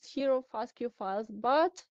long list here of FASTQ files,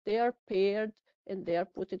 but they are paired and they are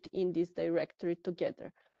put it in this directory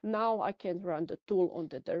together. Now I can run the tool on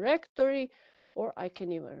the directory, or I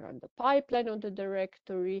can even run the pipeline on the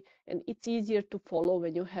directory, and it's easier to follow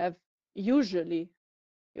when you have, usually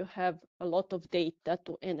you have a lot of data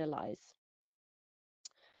to analyze.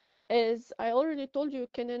 As I already told you, you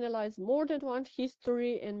can analyze more than one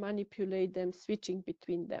history and manipulate them, switching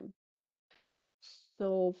between them.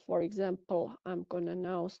 So for example, I'm gonna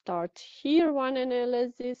now start here one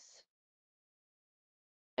analysis.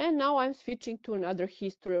 And now I'm switching to another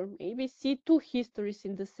history, or maybe see two histories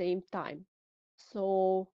in the same time.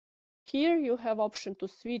 So here you have option to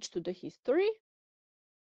switch to the history,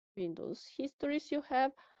 Windows histories you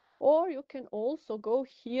have, or you can also go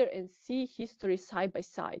here and see history side by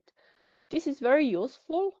side. This is very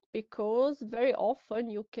useful because very often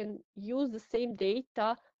you can use the same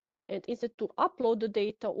data, and instead to upload the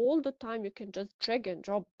data all the time, you can just drag and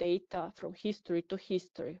drop data from history to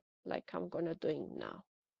history, like I'm gonna doing now.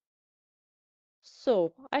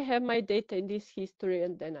 So I have my data in this history,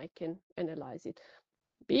 and then I can analyze it.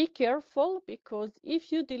 Be careful, because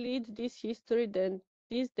if you delete this history, then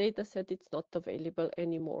this data set is not available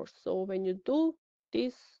anymore. So when you do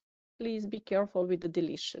this please be careful with the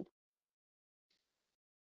deletion.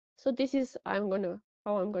 So this is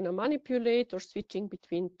how I'm gonna manipulate or switching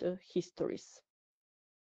between the histories.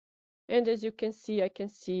 And as you can see, I can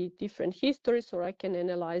see different histories, or I can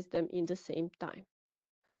analyze them in the same time.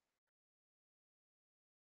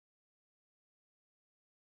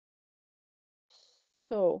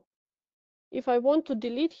 So if I want to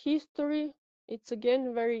delete history, it's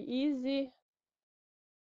again very easy.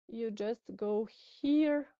 You just go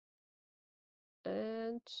here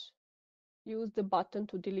and use the button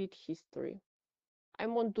to delete history. I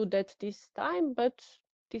won't do that this time, but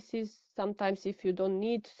this is sometimes if you don't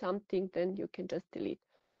need something, then you can just delete.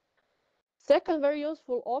 Second very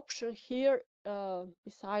useful option here,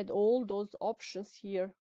 beside all those options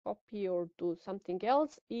here, copy or do something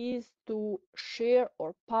else, is to share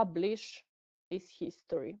or publish this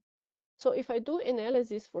history. So if I do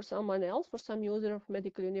analysis for someone else, for some user of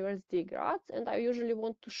Medical University Graz, and I usually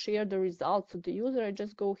want to share the results of the user, I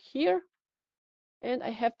just go here and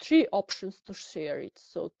I have three options to share it.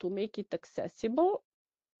 So to make it accessible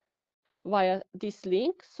via this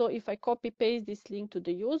link. So if I copy paste this link to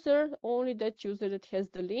the user, only that user that has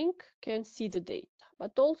the link can see the data,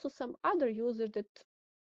 but also some other user that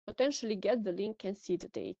potentially get the link can see the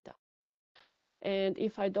data. And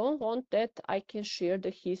if I don't want that, I can share the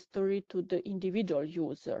history to the individual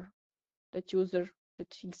user, that user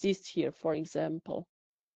that exists here, for example.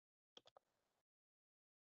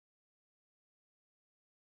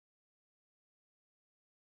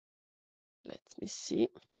 Let me see,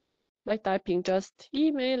 by typing just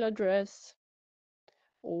email address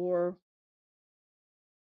or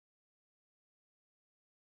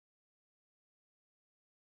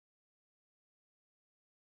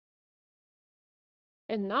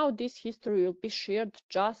and now this history will be shared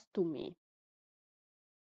just to me.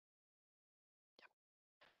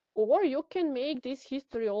 Or you can make this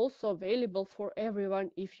history also available for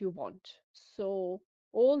everyone if you want. So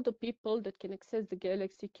all the people that can access the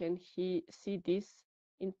Galaxy can see this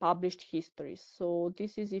in published history. So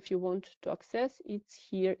this is if you want to access, it's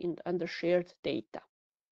here under shared data.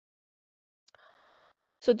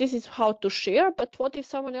 So this is how to share, but what if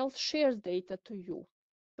someone else shares data to you?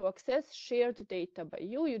 To access shared data by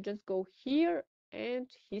you, you just go here and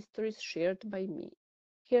history is shared by me,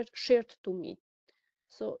 here shared to me.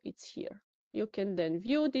 So it's here. You can then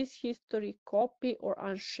view this history, copy or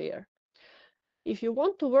unshare. If you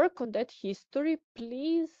want to work on that history,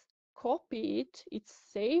 please copy it. It's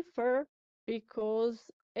safer because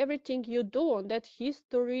everything you do on that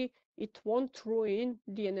history, it won't ruin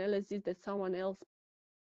the analysis that someone else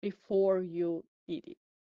before you did it.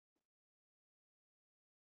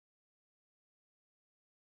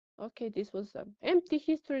 Okay, this was an empty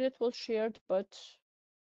history that was shared, but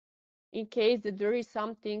in case that there is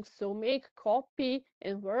something, so make copy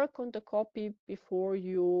and work on the copy before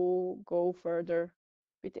you go further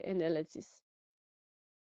with the analysis.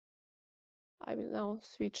 I will now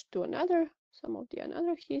switch to some of the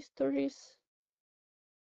another histories.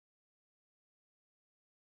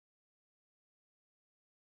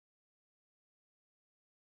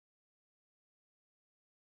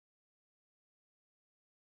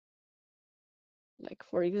 Like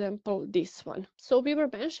for example, this one. So we were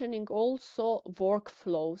mentioning also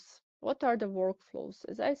workflows. What are the workflows?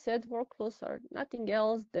 As I said, workflows are nothing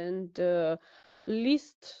else than the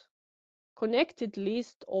connected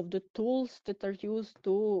list of the tools that are used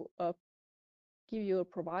to give you or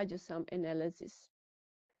provide you some analysis.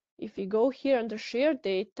 If we go here under shared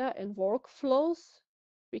data and workflows,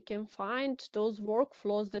 we can find those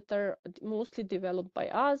workflows that are mostly developed by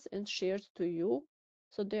us and shared to you.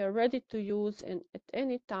 So they are ready to use, and at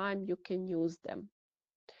any time you can use them.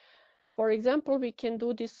 For example, we can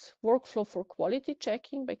do this workflow for quality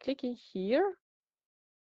checking by clicking here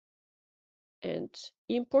and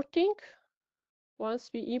importing. Once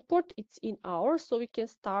we import, it's in ours, so we can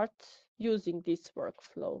start using this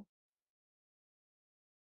workflow.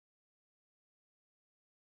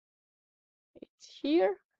 It's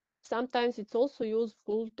here. Sometimes it's also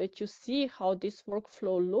useful that you see how this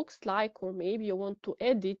workflow looks like, or maybe you want to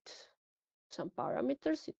edit some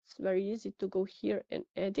parameters. It's very easy to go here and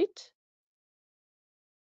edit.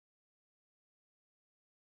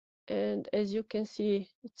 And as you can see,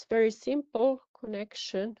 it's very simple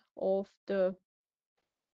connection of the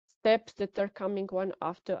steps that are coming one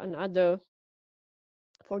after another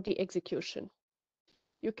for the execution.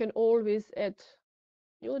 You can always add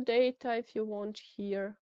new data if you want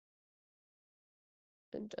here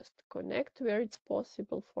and just connect where it's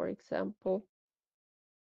possible, for example,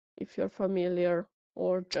 if you're familiar,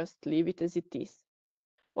 or just leave it as it is.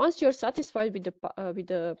 Once you're satisfied with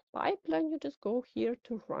the pipeline, you just go here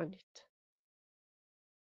to run it.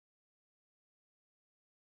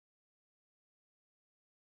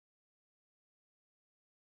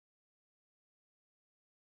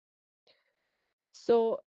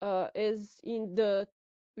 So as in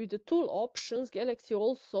with the tool options, Galaxy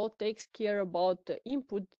also takes care about the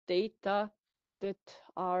input data that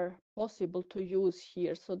are possible to use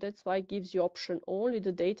here. So that's why it gives you option only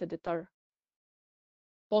the data that are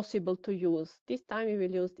possible to use. This time we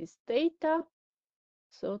will use this data.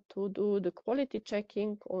 So to do the quality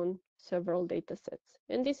checking on several data sets.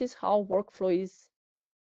 And this is how workflow is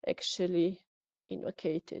actually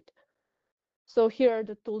invocated. So here are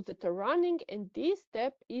the tools that are running, and this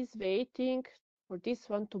step is waiting for this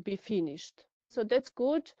one to be finished. So that's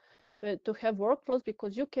good to have workflows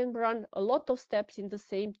because you can run a lot of steps in the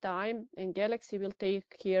same time, and Galaxy will take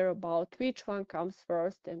care about which one comes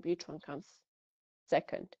first and which one comes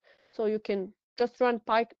second. So you can just run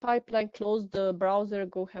pipeline, close the browser,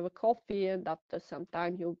 go have a coffee, and after some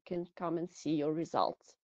time you can come and see your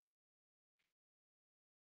results.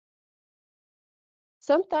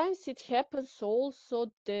 Sometimes it happens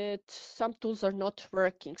also that some tools are not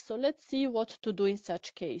working. So let's see what to do in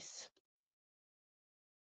such case.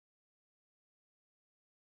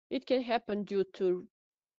 It can happen due to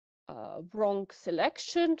wrong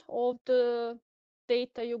selection of the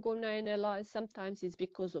data you're going to analyze. Sometimes it's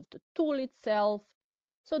because of the tool itself.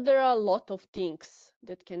 So there are a lot of things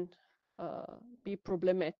that can be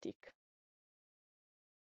problematic.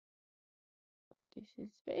 This is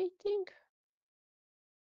waiting.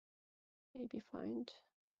 Maybe find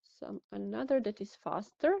another that is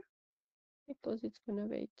faster because it's going to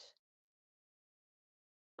wait.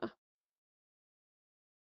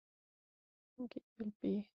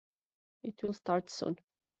 Okay, it will start soon.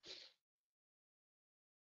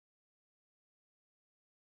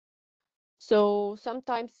 So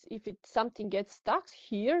sometimes if something gets stuck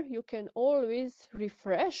here, you can always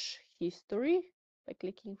refresh history by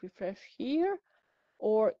clicking refresh here.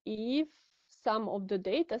 Or if some of the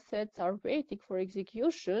data sets are waiting for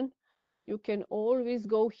execution, you can always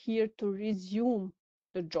go here to resume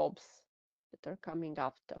the jobs that are coming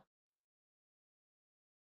after.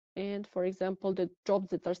 And for example, the jobs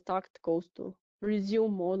that are stuck goes to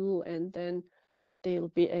resume model, and then they'll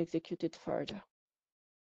be executed further.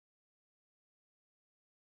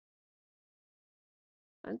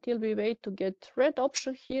 Until we wait to get red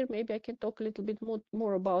option here, maybe I can talk a little bit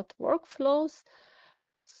more about workflows.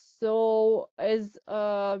 So as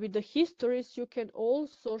with the histories, you can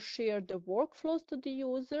also share the workflows to the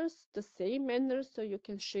users the same manner. So you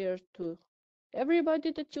can share to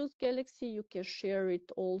everybody that use Galaxy. You can share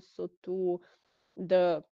it also to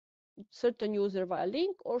the certain user via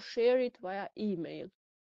link or share it via email.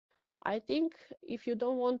 I think if you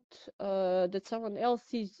don't want that someone else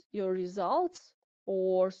sees your results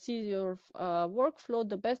or sees your workflow,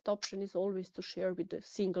 the best option is always to share with a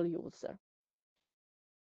single user.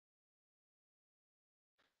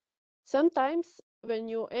 Sometimes when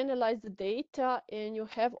you analyze the data and you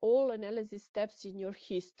have all analysis steps in your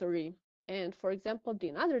history, and for example,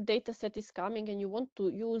 another data set is coming and you want to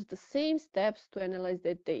use the same steps to analyze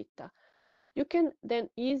that data, you can then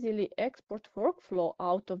easily export workflow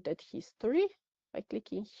out of that history by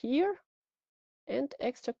clicking here and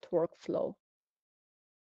extract workflow.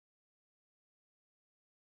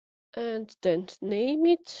 And then name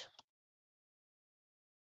it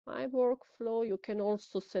my workflow. You can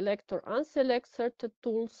also select or unselect certain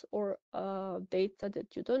tools or data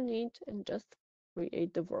that you don't need and just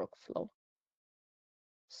create the workflow.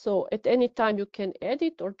 So at any time you can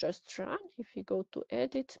edit or just run. If you go to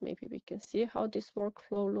edit, maybe we can see how this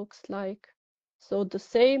workflow looks like. So the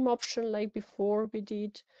same option like before we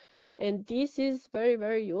did. And this is very,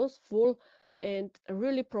 very useful and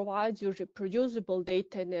really provides you reproducible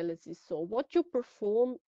data analysis. So what you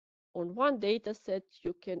perform on one data set,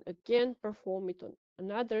 you can again perform it on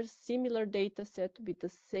another similar data set with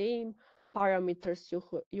the same parameters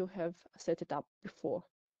you have set it up before.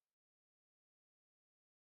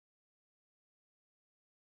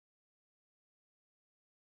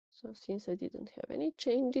 So since I didn't have any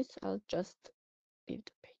changes, I'll just leave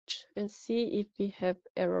the page and see if we have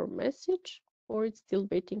error message or it's still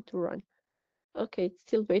waiting to run. Okay, it's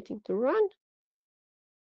still waiting to run.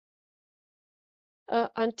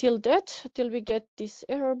 Until we get this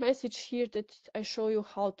error message here that I show you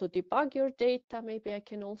how to debug your data, maybe I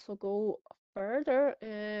can also go further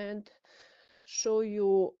and show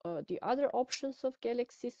you the other options of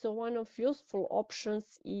Galaxy. So one of useful options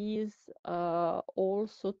is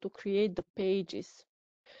also to create the pages.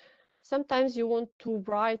 sometimes you want to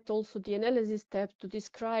write also the analysis steps, to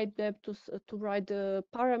describe them, to write the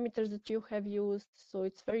parameters that you have used. So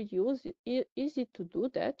it's very easy to do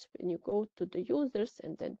that when you go to the users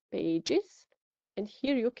and then pages. And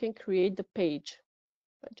here you can create the page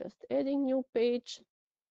by just adding new page.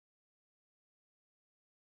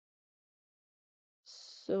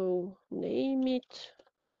 So name it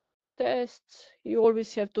test. You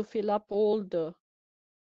always have to fill up all the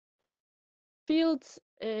fields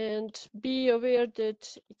and be aware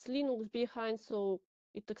that it's Linux behind, so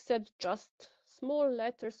it accepts just small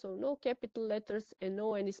letters, so no capital letters and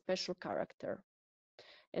no any special character.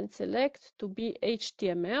 And select to be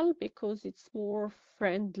HTML because it's more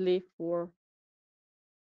friendly for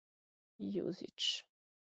usage.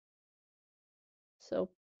 So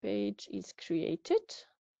page is created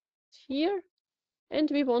here, and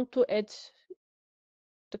we want to add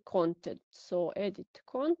the content. So edit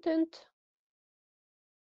content.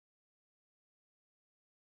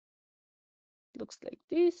 Looks like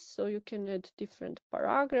this. So you can add different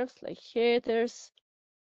paragraphs like headers.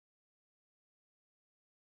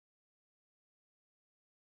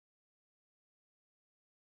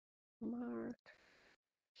 Mark,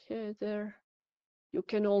 header. You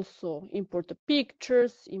can also import the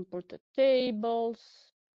pictures, import the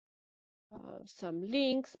tables, some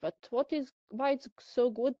links. But why it's so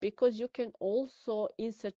good? Because you can also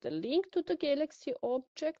insert a link to the Galaxy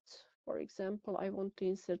object. For example, I want to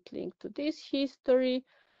insert link to this history,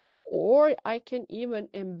 or I can even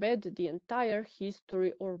embed the entire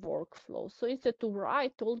history or workflow. So instead to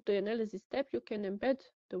write all the analysis step, you can embed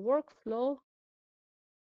the workflow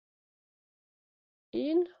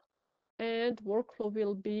in, and workflow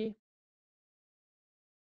will be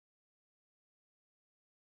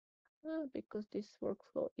because this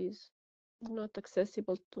workflow is not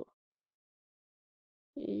accessible to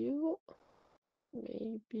you.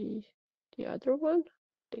 Maybe the other one,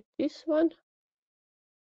 like this one.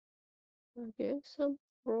 Again, some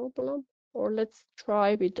problem. Or let's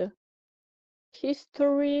try with the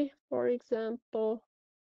history, for example.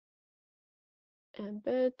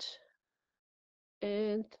 Embed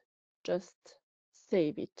and just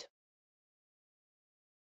save it.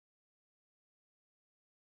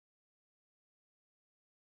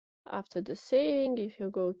 After the saving, if you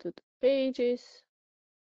go to the pages,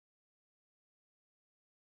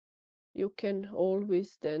 you can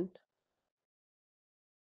always then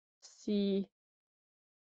see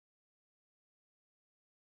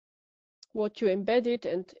what you embedded.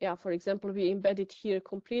 And yeah, for example, we embedded here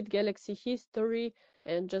complete Galaxy history,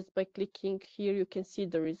 and just by clicking here, you can see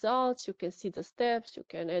the results, you can see the steps, you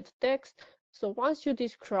can add text. So once you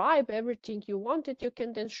describe everything you wanted, you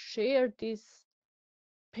can then share this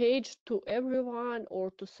page to everyone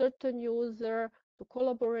or to certain user, to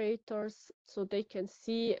collaborators, so they can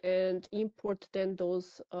see and import then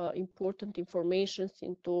those important informations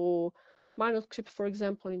into manuscript, for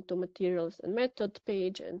example, into materials and method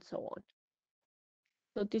page and so on.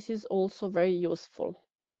 So this is also very useful.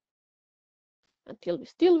 Until we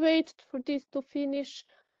still wait for this to finish,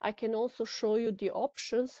 I can also show you the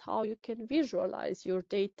options how you can visualize your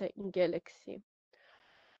data in Galaxy.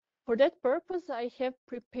 For that purpose, I have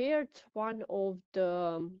prepared one of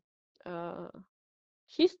the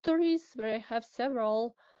histories where I have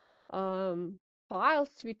several files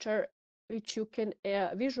which you can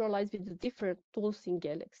visualize with the different tools in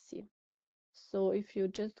Galaxy. So if you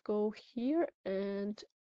just go here and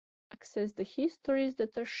access the histories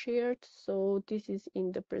that are shared, so this is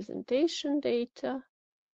in the presentation data.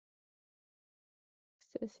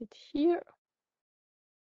 Access it here.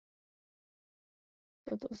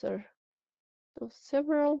 So those are those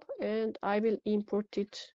several, and I will import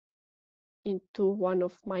it into one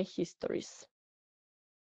of my histories.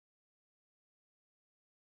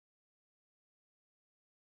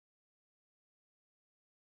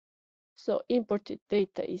 So imported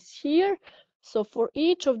data is here. So for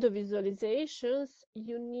each of the visualizations,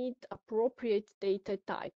 you need appropriate data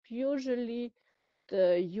type. Usually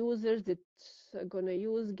the users that are gonna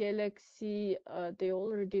use Galaxy, they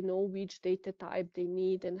already know which data type they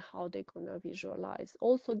need and how they're gonna visualize.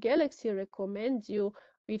 Also, Galaxy recommends you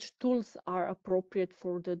which tools are appropriate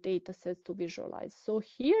for the data sets to visualize. So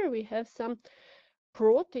here we have some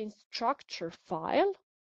protein structure file.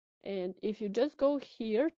 And if you just go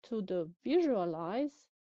here to the visualize,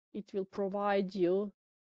 it will provide you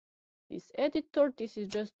this editor. This is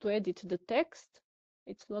just to edit the text.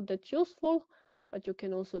 It's not that useful, but you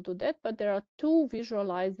can also do that. But there are two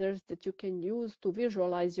visualizers that you can use to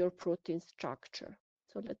visualize your protein structure.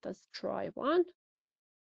 So let us try one.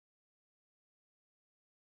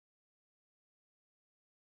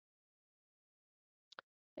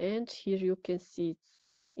 And here you can see it's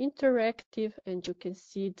interactive and you can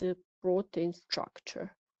see the protein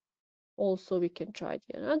structure. Also, we can try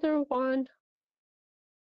another one.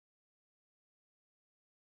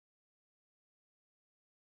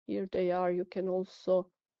 Here they are. You can also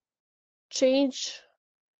change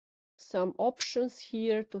some options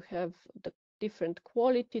here to have the different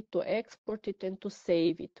quality, to export it and to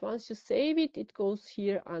save it. Once you save it, it goes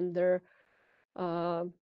here under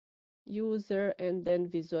user and then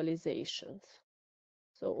visualizations.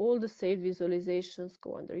 So all the saved visualizations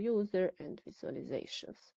go under user and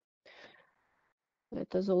visualizations.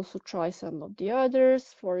 Let us also try some of the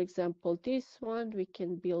others. For example, this one, we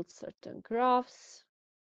can build certain graphs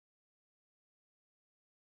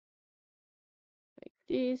like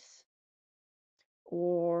this,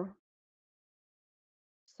 or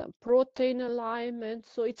some protein alignment.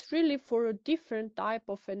 So it's really for a different type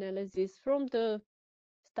of analysis, from the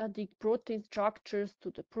studying protein structures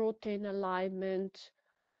to the protein alignment,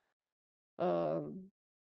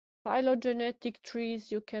 phylogenetic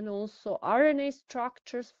trees. You can also RNA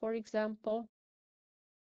structures, for example.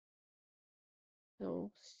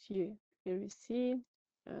 So here we see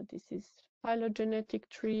this is phylogenetic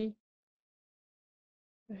tree.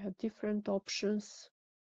 We have different options.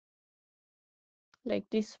 Like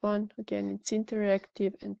this one, again, it's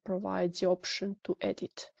interactive and provides the option to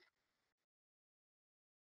edit.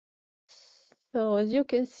 So as you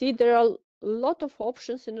can see, there are a lot of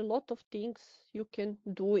options and a lot of things you can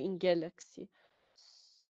do in Galaxy.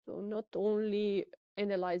 So not only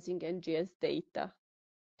analyzing NGS data.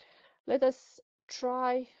 Let us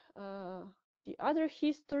try the other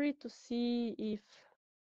history to see if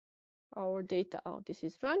our data, this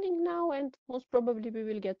is running now, and most probably we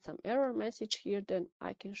will get some error message here. Then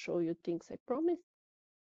I can show you things I promised.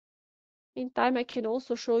 In time, I can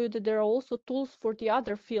also show you that there are also tools for the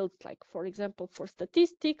other fields, like for example, for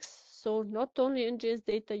statistics. So not only NGS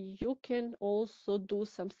data, you can also do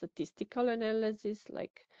some statistical analysis,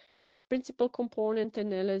 like principal component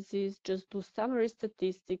analysis, just do summary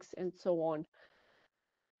statistics and so on.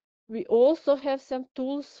 We also have some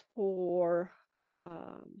tools for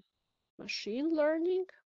machine learning,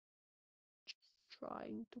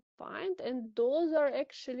 trying to find, and those are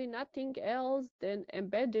actually nothing else than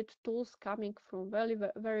embedded tools coming from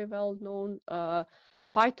very well known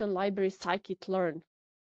Python library scikit-learn.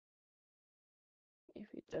 If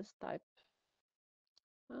we just type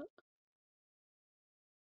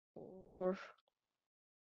or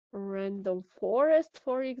random forest,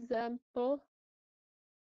 for example,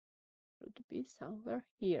 should be somewhere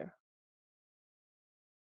here.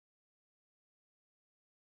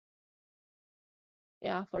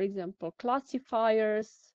 Yeah, for example,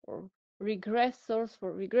 classifiers or regressors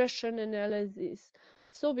for regression analysis.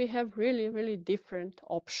 So we have really different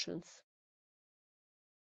options.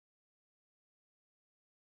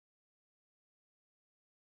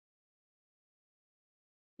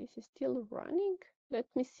 This is still running. Let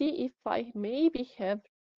me see if I maybe have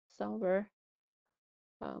somewhere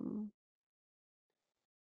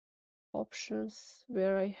options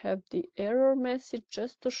where I have the error message,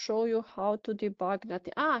 just to show you how to debug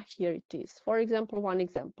nothing. Here it is. For example, one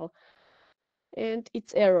example. And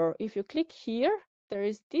it's error. If you click here, there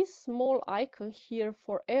is this small icon here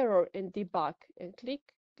for error and debug. And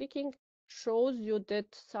clicking shows you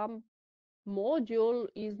that some module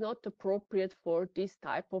is not appropriate for this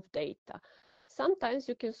type of data. Sometimes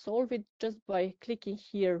you can solve it just by clicking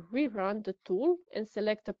here, rerun the tool, and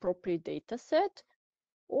select appropriate data set.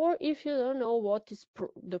 Or if you don't know what is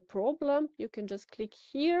the problem, you can just click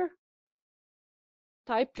here,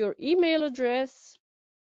 type your email address,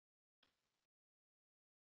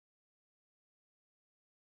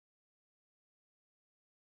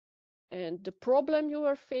 and the problem you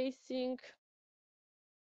are facing,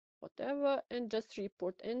 whatever, and just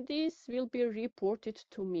report. And this will be reported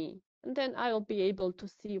to me. And then I'll be able to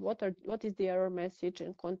see what is the error message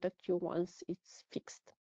and contact you once it's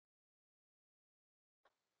fixed.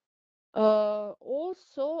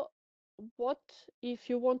 Also, what if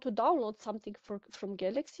you want to download something from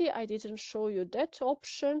Galaxy? I didn't show you that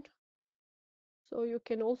option. So you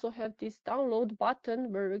can also have this download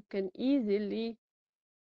button where you can easily,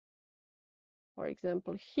 for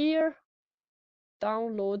example, here,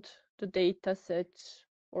 download the data set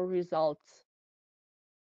or results.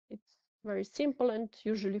 It's very simple and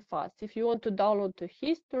usually fast. If you want to download the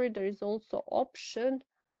history, there is also option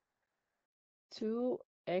to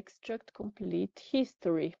extract complete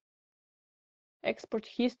history. Export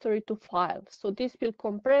history to file. So this will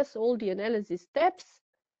compress all the analysis steps.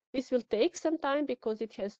 This will take some time because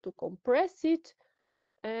it has to compress it.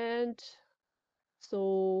 And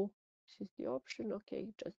so is the option. Okay,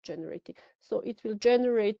 just generating. So it will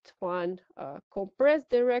generate one compressed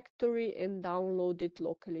directory and download it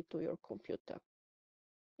locally to your computer.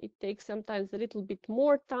 It takes sometimes a little bit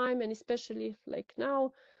more time, and especially like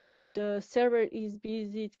now, the server is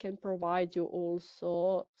busy, it can provide you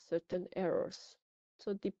also certain errors.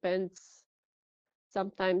 So it depends.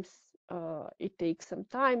 Sometimes it takes some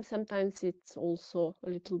time, sometimes it's also a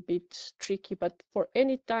little bit tricky, but for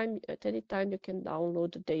any time, at any time, you can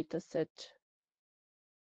download the data set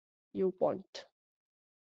you want.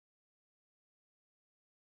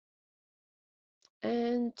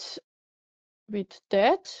 And with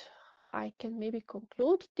that, I can maybe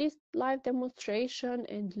conclude this live demonstration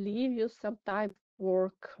and leave you some time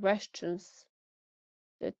for questions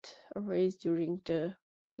that are raised during the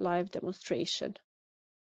live demonstration.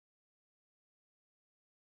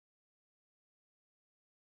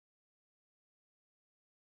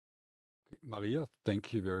 Maria,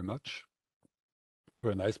 thank you very much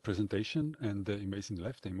for a nice presentation and the amazing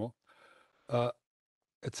live demo.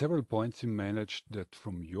 At several points, you managed that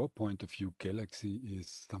from your point of view, Galaxy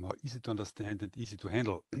is somehow easy to understand and easy to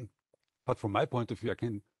handle. But from my point of view, I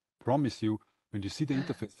can promise you, when you see the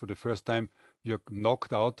interface for the first time, you're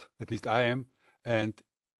knocked out, at least I am, and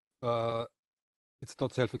it's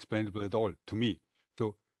not self-explainable at all to me.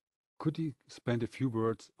 So could you spend a few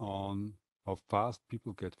words on how fast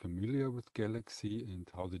people get familiar with Galaxy and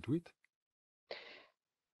how they do it?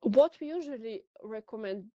 What we usually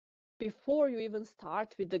recommend before you even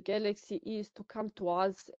start with the Galaxy is to come to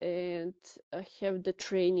us and have the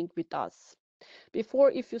training with us. Before,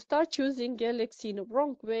 if you start using Galaxy in a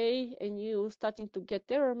wrong way and you starting to get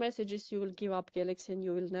error messages, you will give up Galaxy and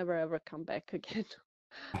you will never ever come back again.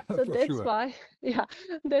 So For that's sure. why, yeah,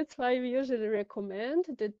 that's why we usually recommend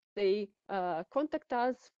that they contact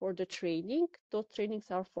us for the training. Those trainings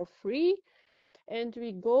are for free. And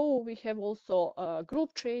we have also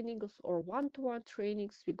group trainings or one-to-one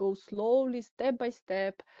trainings. We go slowly, step by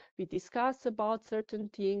step. We discuss about certain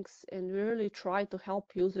things and we really try to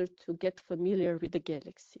help users to get familiar with the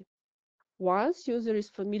Galaxy. Once user is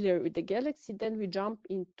familiar with the Galaxy, then we jump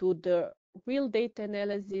into the real data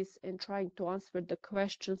analysis and trying to answer the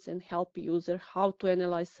questions and help user how to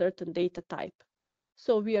analyze certain data type.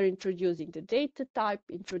 So we are introducing the data type,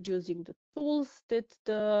 introducing the tools that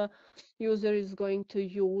the user is going to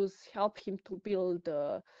use, help him to build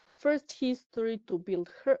the first history, to build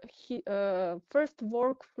first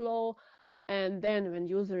workflow, and then when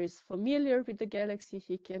user is familiar with the Galaxy,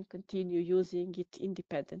 he can continue using it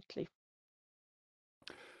independently.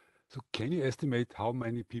 So can you estimate how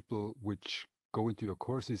many people which go into your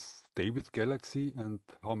courses stay with Galaxy and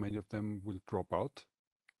how many of them will drop out?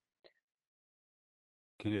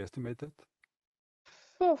 Can you estimate that?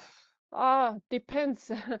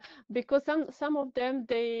 Depends because some of them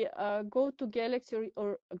they go to Galaxy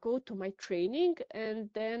or go to my training, and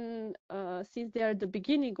then since they are the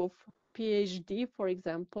beginning of PhD, for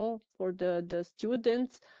example, for the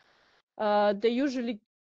students, they usually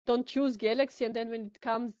don't use Galaxy, and then when it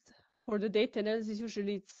comes for the data analysis,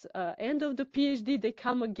 usually it's end of the PhD, they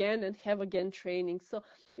come again and have again training. So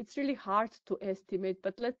it's really hard to estimate,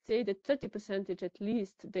 but let's say that 30% at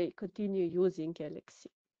least they continue using Galaxy.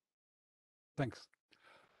 Thanks.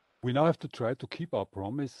 We now have to try to keep our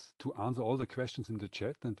promise to answer all the questions in the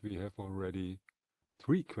chat, and we have already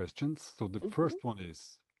 3 questions. So the first one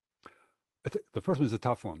is, a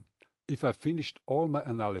tough one. If I finished all my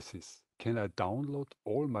analysis, can I download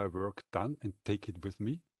all my work done and take it with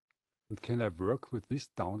me? And can I work with this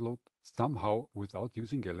download somehow without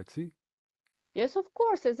using Galaxy? Yes, of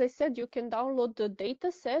course. As I said, you can download the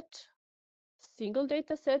data set, single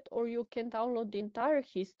data set, or you can download the entire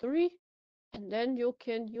history, and then you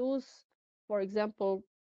can use, for example,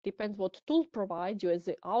 depends what tool provides you as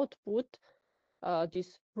the output,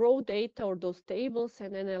 this raw data or those tables,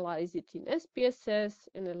 and analyze it in SPSS,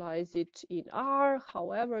 analyze it in R,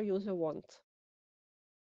 however user wants.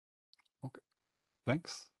 Okay,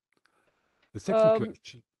 thanks. The second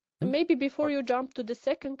question. Maybe before you jump to the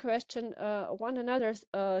second question, one another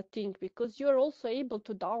thing, because you're also able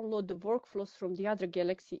to download the workflows from the other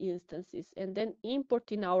Galaxy instances and then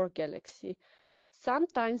import in our Galaxy.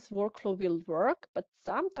 Sometimes workflow will work, but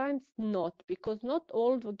sometimes not, because not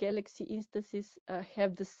all the Galaxy instances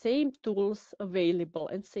have the same tools available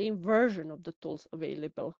and same version of the tools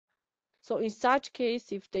available. So in such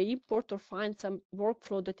case, if they import or find some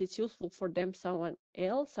workflow that is useful for them somewhere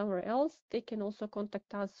else, they can also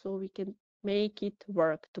contact us so we can make it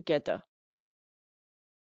work together.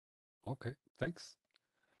 Okay, thanks.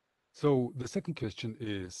 So the second question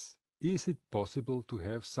is it possible to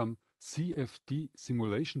have some CFD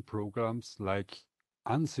simulation programs like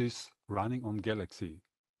ANSYS running on Galaxy.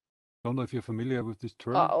 Don't know if you're familiar with this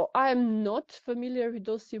term. I'm not familiar with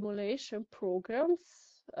those simulation programs.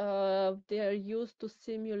 They are used to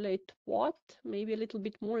simulate what? Maybe a little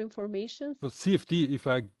bit more information. So CFD, if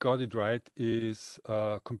I got it right, is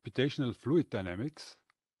computational fluid dynamics.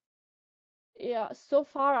 Yeah, so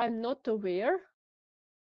far I'm not aware.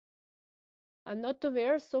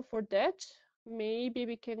 So for that, maybe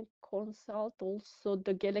we can consult also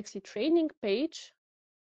the Galaxy training page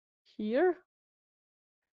here.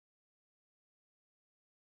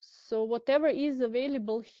 So whatever is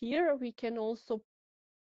available here, we can also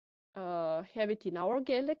have it in our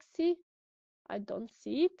Galaxy. I don't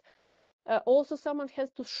see it. Also, someone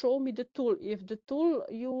has to show me the tool. If the tool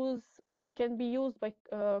can be used by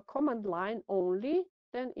command line only,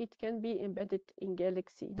 then it can be embedded in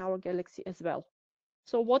Galaxy, in our Galaxy as well.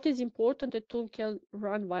 So what is important, the tool can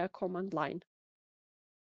run via command line.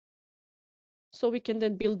 So we can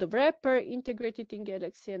then build the wrapper, integrate it in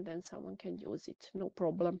Galaxy, and then someone can use it, no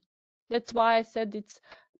problem. That's why I said it's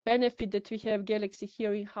benefit that we have Galaxy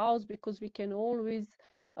here in-house, because we can always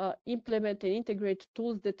implement and integrate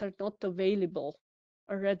tools that are not available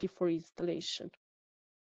or ready for installation.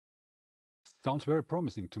 Sounds very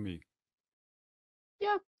promising to me.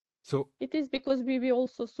 Yeah, so it is, because we will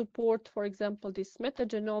also support, for example, this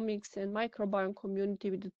metagenomics and microbiome community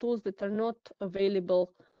with the tools that are not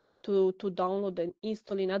available to download and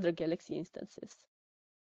install in other Galaxy instances.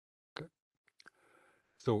 Okay.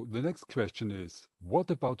 So the next question is, what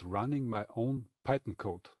about running my own Python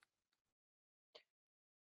code?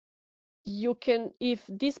 You can, if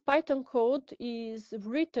this Python code is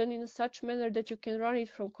written in such manner that you can run it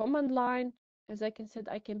from command line, as I said,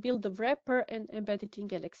 I can build the wrapper and embed it in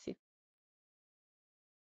Galaxy.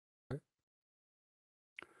 Okay.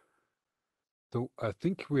 So I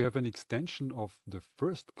think we have an extension of the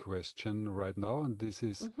first question right now, and this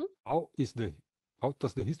is how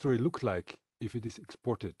does the history look like if it is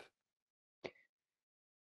exported?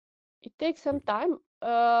 It takes some time.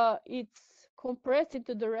 It's compressed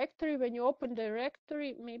into directory. When you open the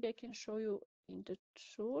directory, maybe I can show you in the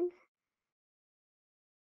tool.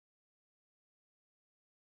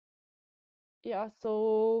 Yeah,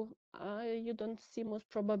 so you don't see, most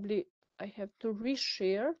probably I have to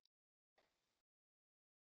reshare.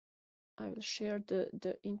 I will share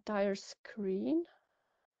the entire screen.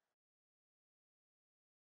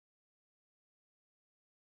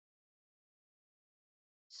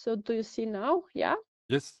 So do you see now? Yeah.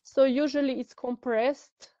 Yes. So usually it's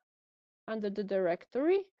compressed under the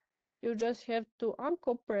directory. You just have to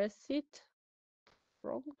uncompress it.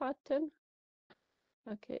 Wrong button.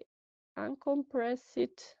 Okay, uncompress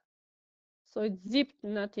it. So it's zipped,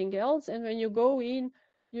 nothing else. And when you go in,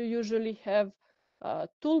 you usually have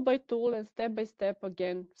tool by tool and step by step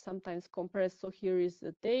again, sometimes compressed. So here is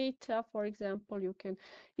the data, for example.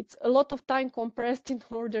 It's a lot of time compressed in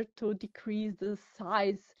order to decrease the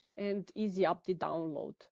size and easy up the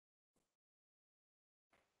download,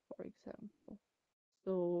 for example.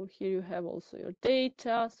 So here you have also your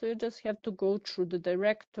data. So you just have to go through the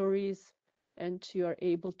directories and you are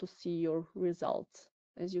able to see your results.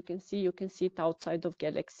 As you can see it outside of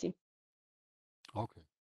Galaxy. Okay.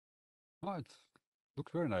 Oh, it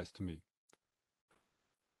looks very nice to me.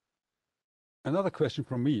 Another question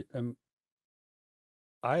from me.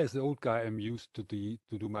 I, as the old guy, am used to do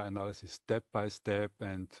my analysis step by step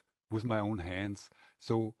and with my own hands.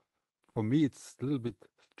 So for me, it's a little bit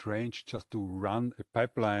strange just to run a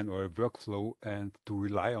pipeline or a workflow and to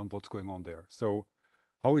rely on what's going on there. So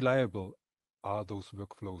how reliable are those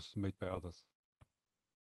workflows made by others?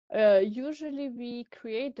 Usually we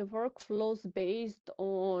create the workflows based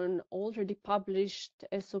on already published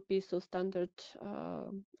SOPs, so standard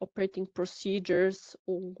operating procedures,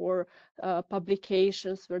 or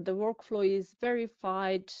publications where the workflow is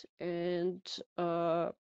verified and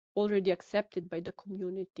already accepted by the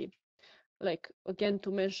community. Like, again,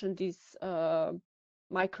 to mention these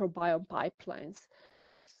microbiome pipelines.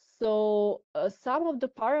 So some of the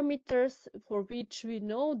parameters for which we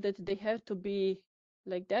know that they have to be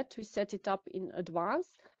like that, we set it up in advance,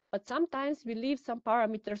 but sometimes we leave some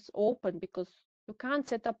parameters open because you can't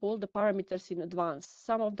set up all the parameters in advance.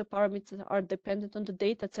 Some of the parameters are dependent on the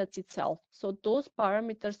data set itself. So those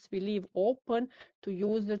parameters we leave open to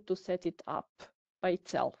user to set it up by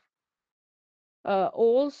itself.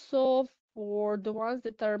 Also, for the ones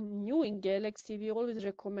that are new in Galaxy, we always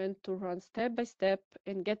recommend to run step by step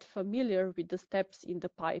and get familiar with the steps in the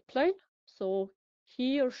pipeline. So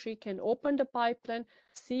he or she can open the pipeline,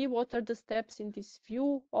 see what are the steps in this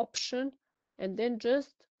view option, and then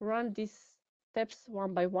just run these steps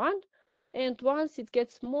one by one. And once it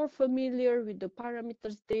gets more familiar with the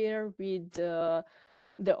parameters there, with the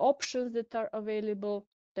options that are available,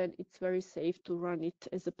 then it's very safe to run it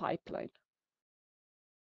as a pipeline.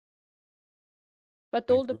 But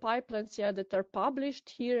all the pipelines, yeah, that are published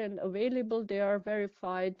here and available, they are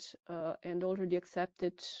verified and already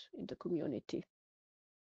accepted in the community.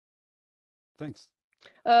 Thanks.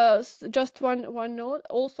 Just one note.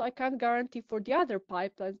 Also, I can't guarantee for the other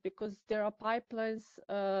pipelines because there are pipelines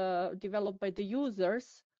developed by the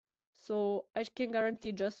users. So I can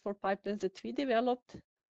guarantee just for pipelines that we developed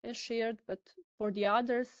and shared, but for the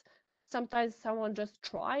others, sometimes someone just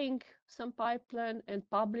trying some pipeline and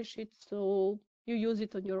publish it, so you use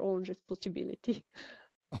it on your own responsibility.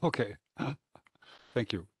 Okay.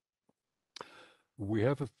 Thank you. We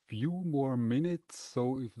have a few more minutes,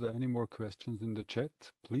 so if there are any more questions in the chat,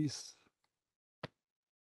 please.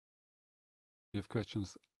 If you have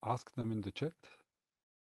questions, ask them in the chat.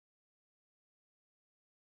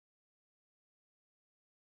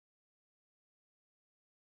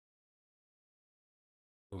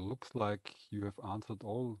 So it looks like you have answered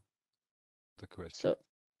all the questions. So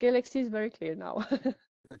Galaxy is very clear now.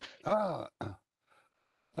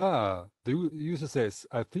 The user says,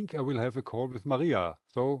 I think I will have a call with Maria.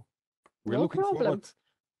 So we're No looking problem. forward.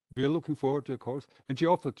 We're looking forward to a call. And she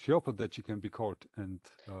offered that she can be called and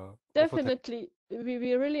definitely we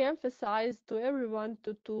really emphasize to everyone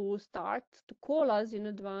to start to call us in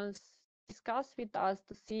advance, discuss with us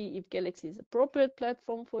to see if Galaxy is appropriate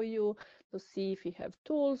platform for you, to see if we have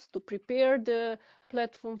tools to prepare the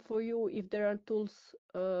platform for you, if there are tools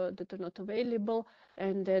that are not available,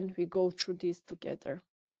 and then we go through this together.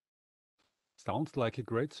 Sounds like a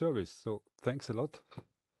great service. So thanks a lot.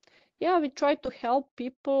 Yeah, we try to help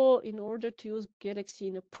people in order to use Galaxy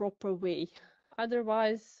in a proper way.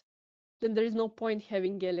 Otherwise, then there is no point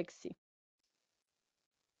having Galaxy.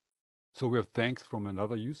 So we have thanks from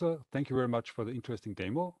another user. Thank you very much for the interesting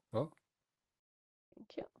demo.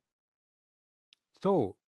 Thank you.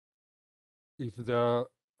 So if there are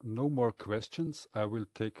no more questions, I will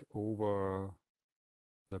take over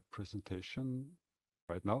the presentation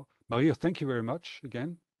right now. Maria, thank you very much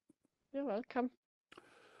again. You're welcome.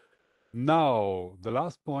 Now, the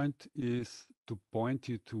last point is to point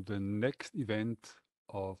you to the next event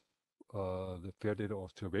of the Fair Data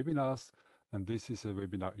Austria webinars. And this is a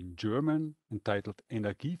webinar in German entitled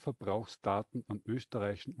Energieverbrauchsdaten an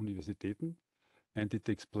österreichischen Universitäten. And it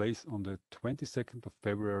takes place on the 22nd of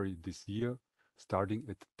February this year, starting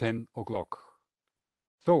at 10 o'clock.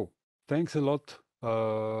 So thanks a lot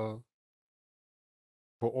for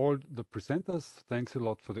all the presenters. Thanks a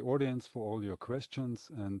lot for the audience, for all your questions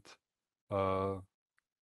and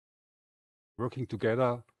working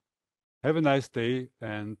together. Have a nice day,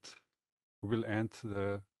 and we will end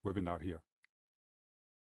the webinar here.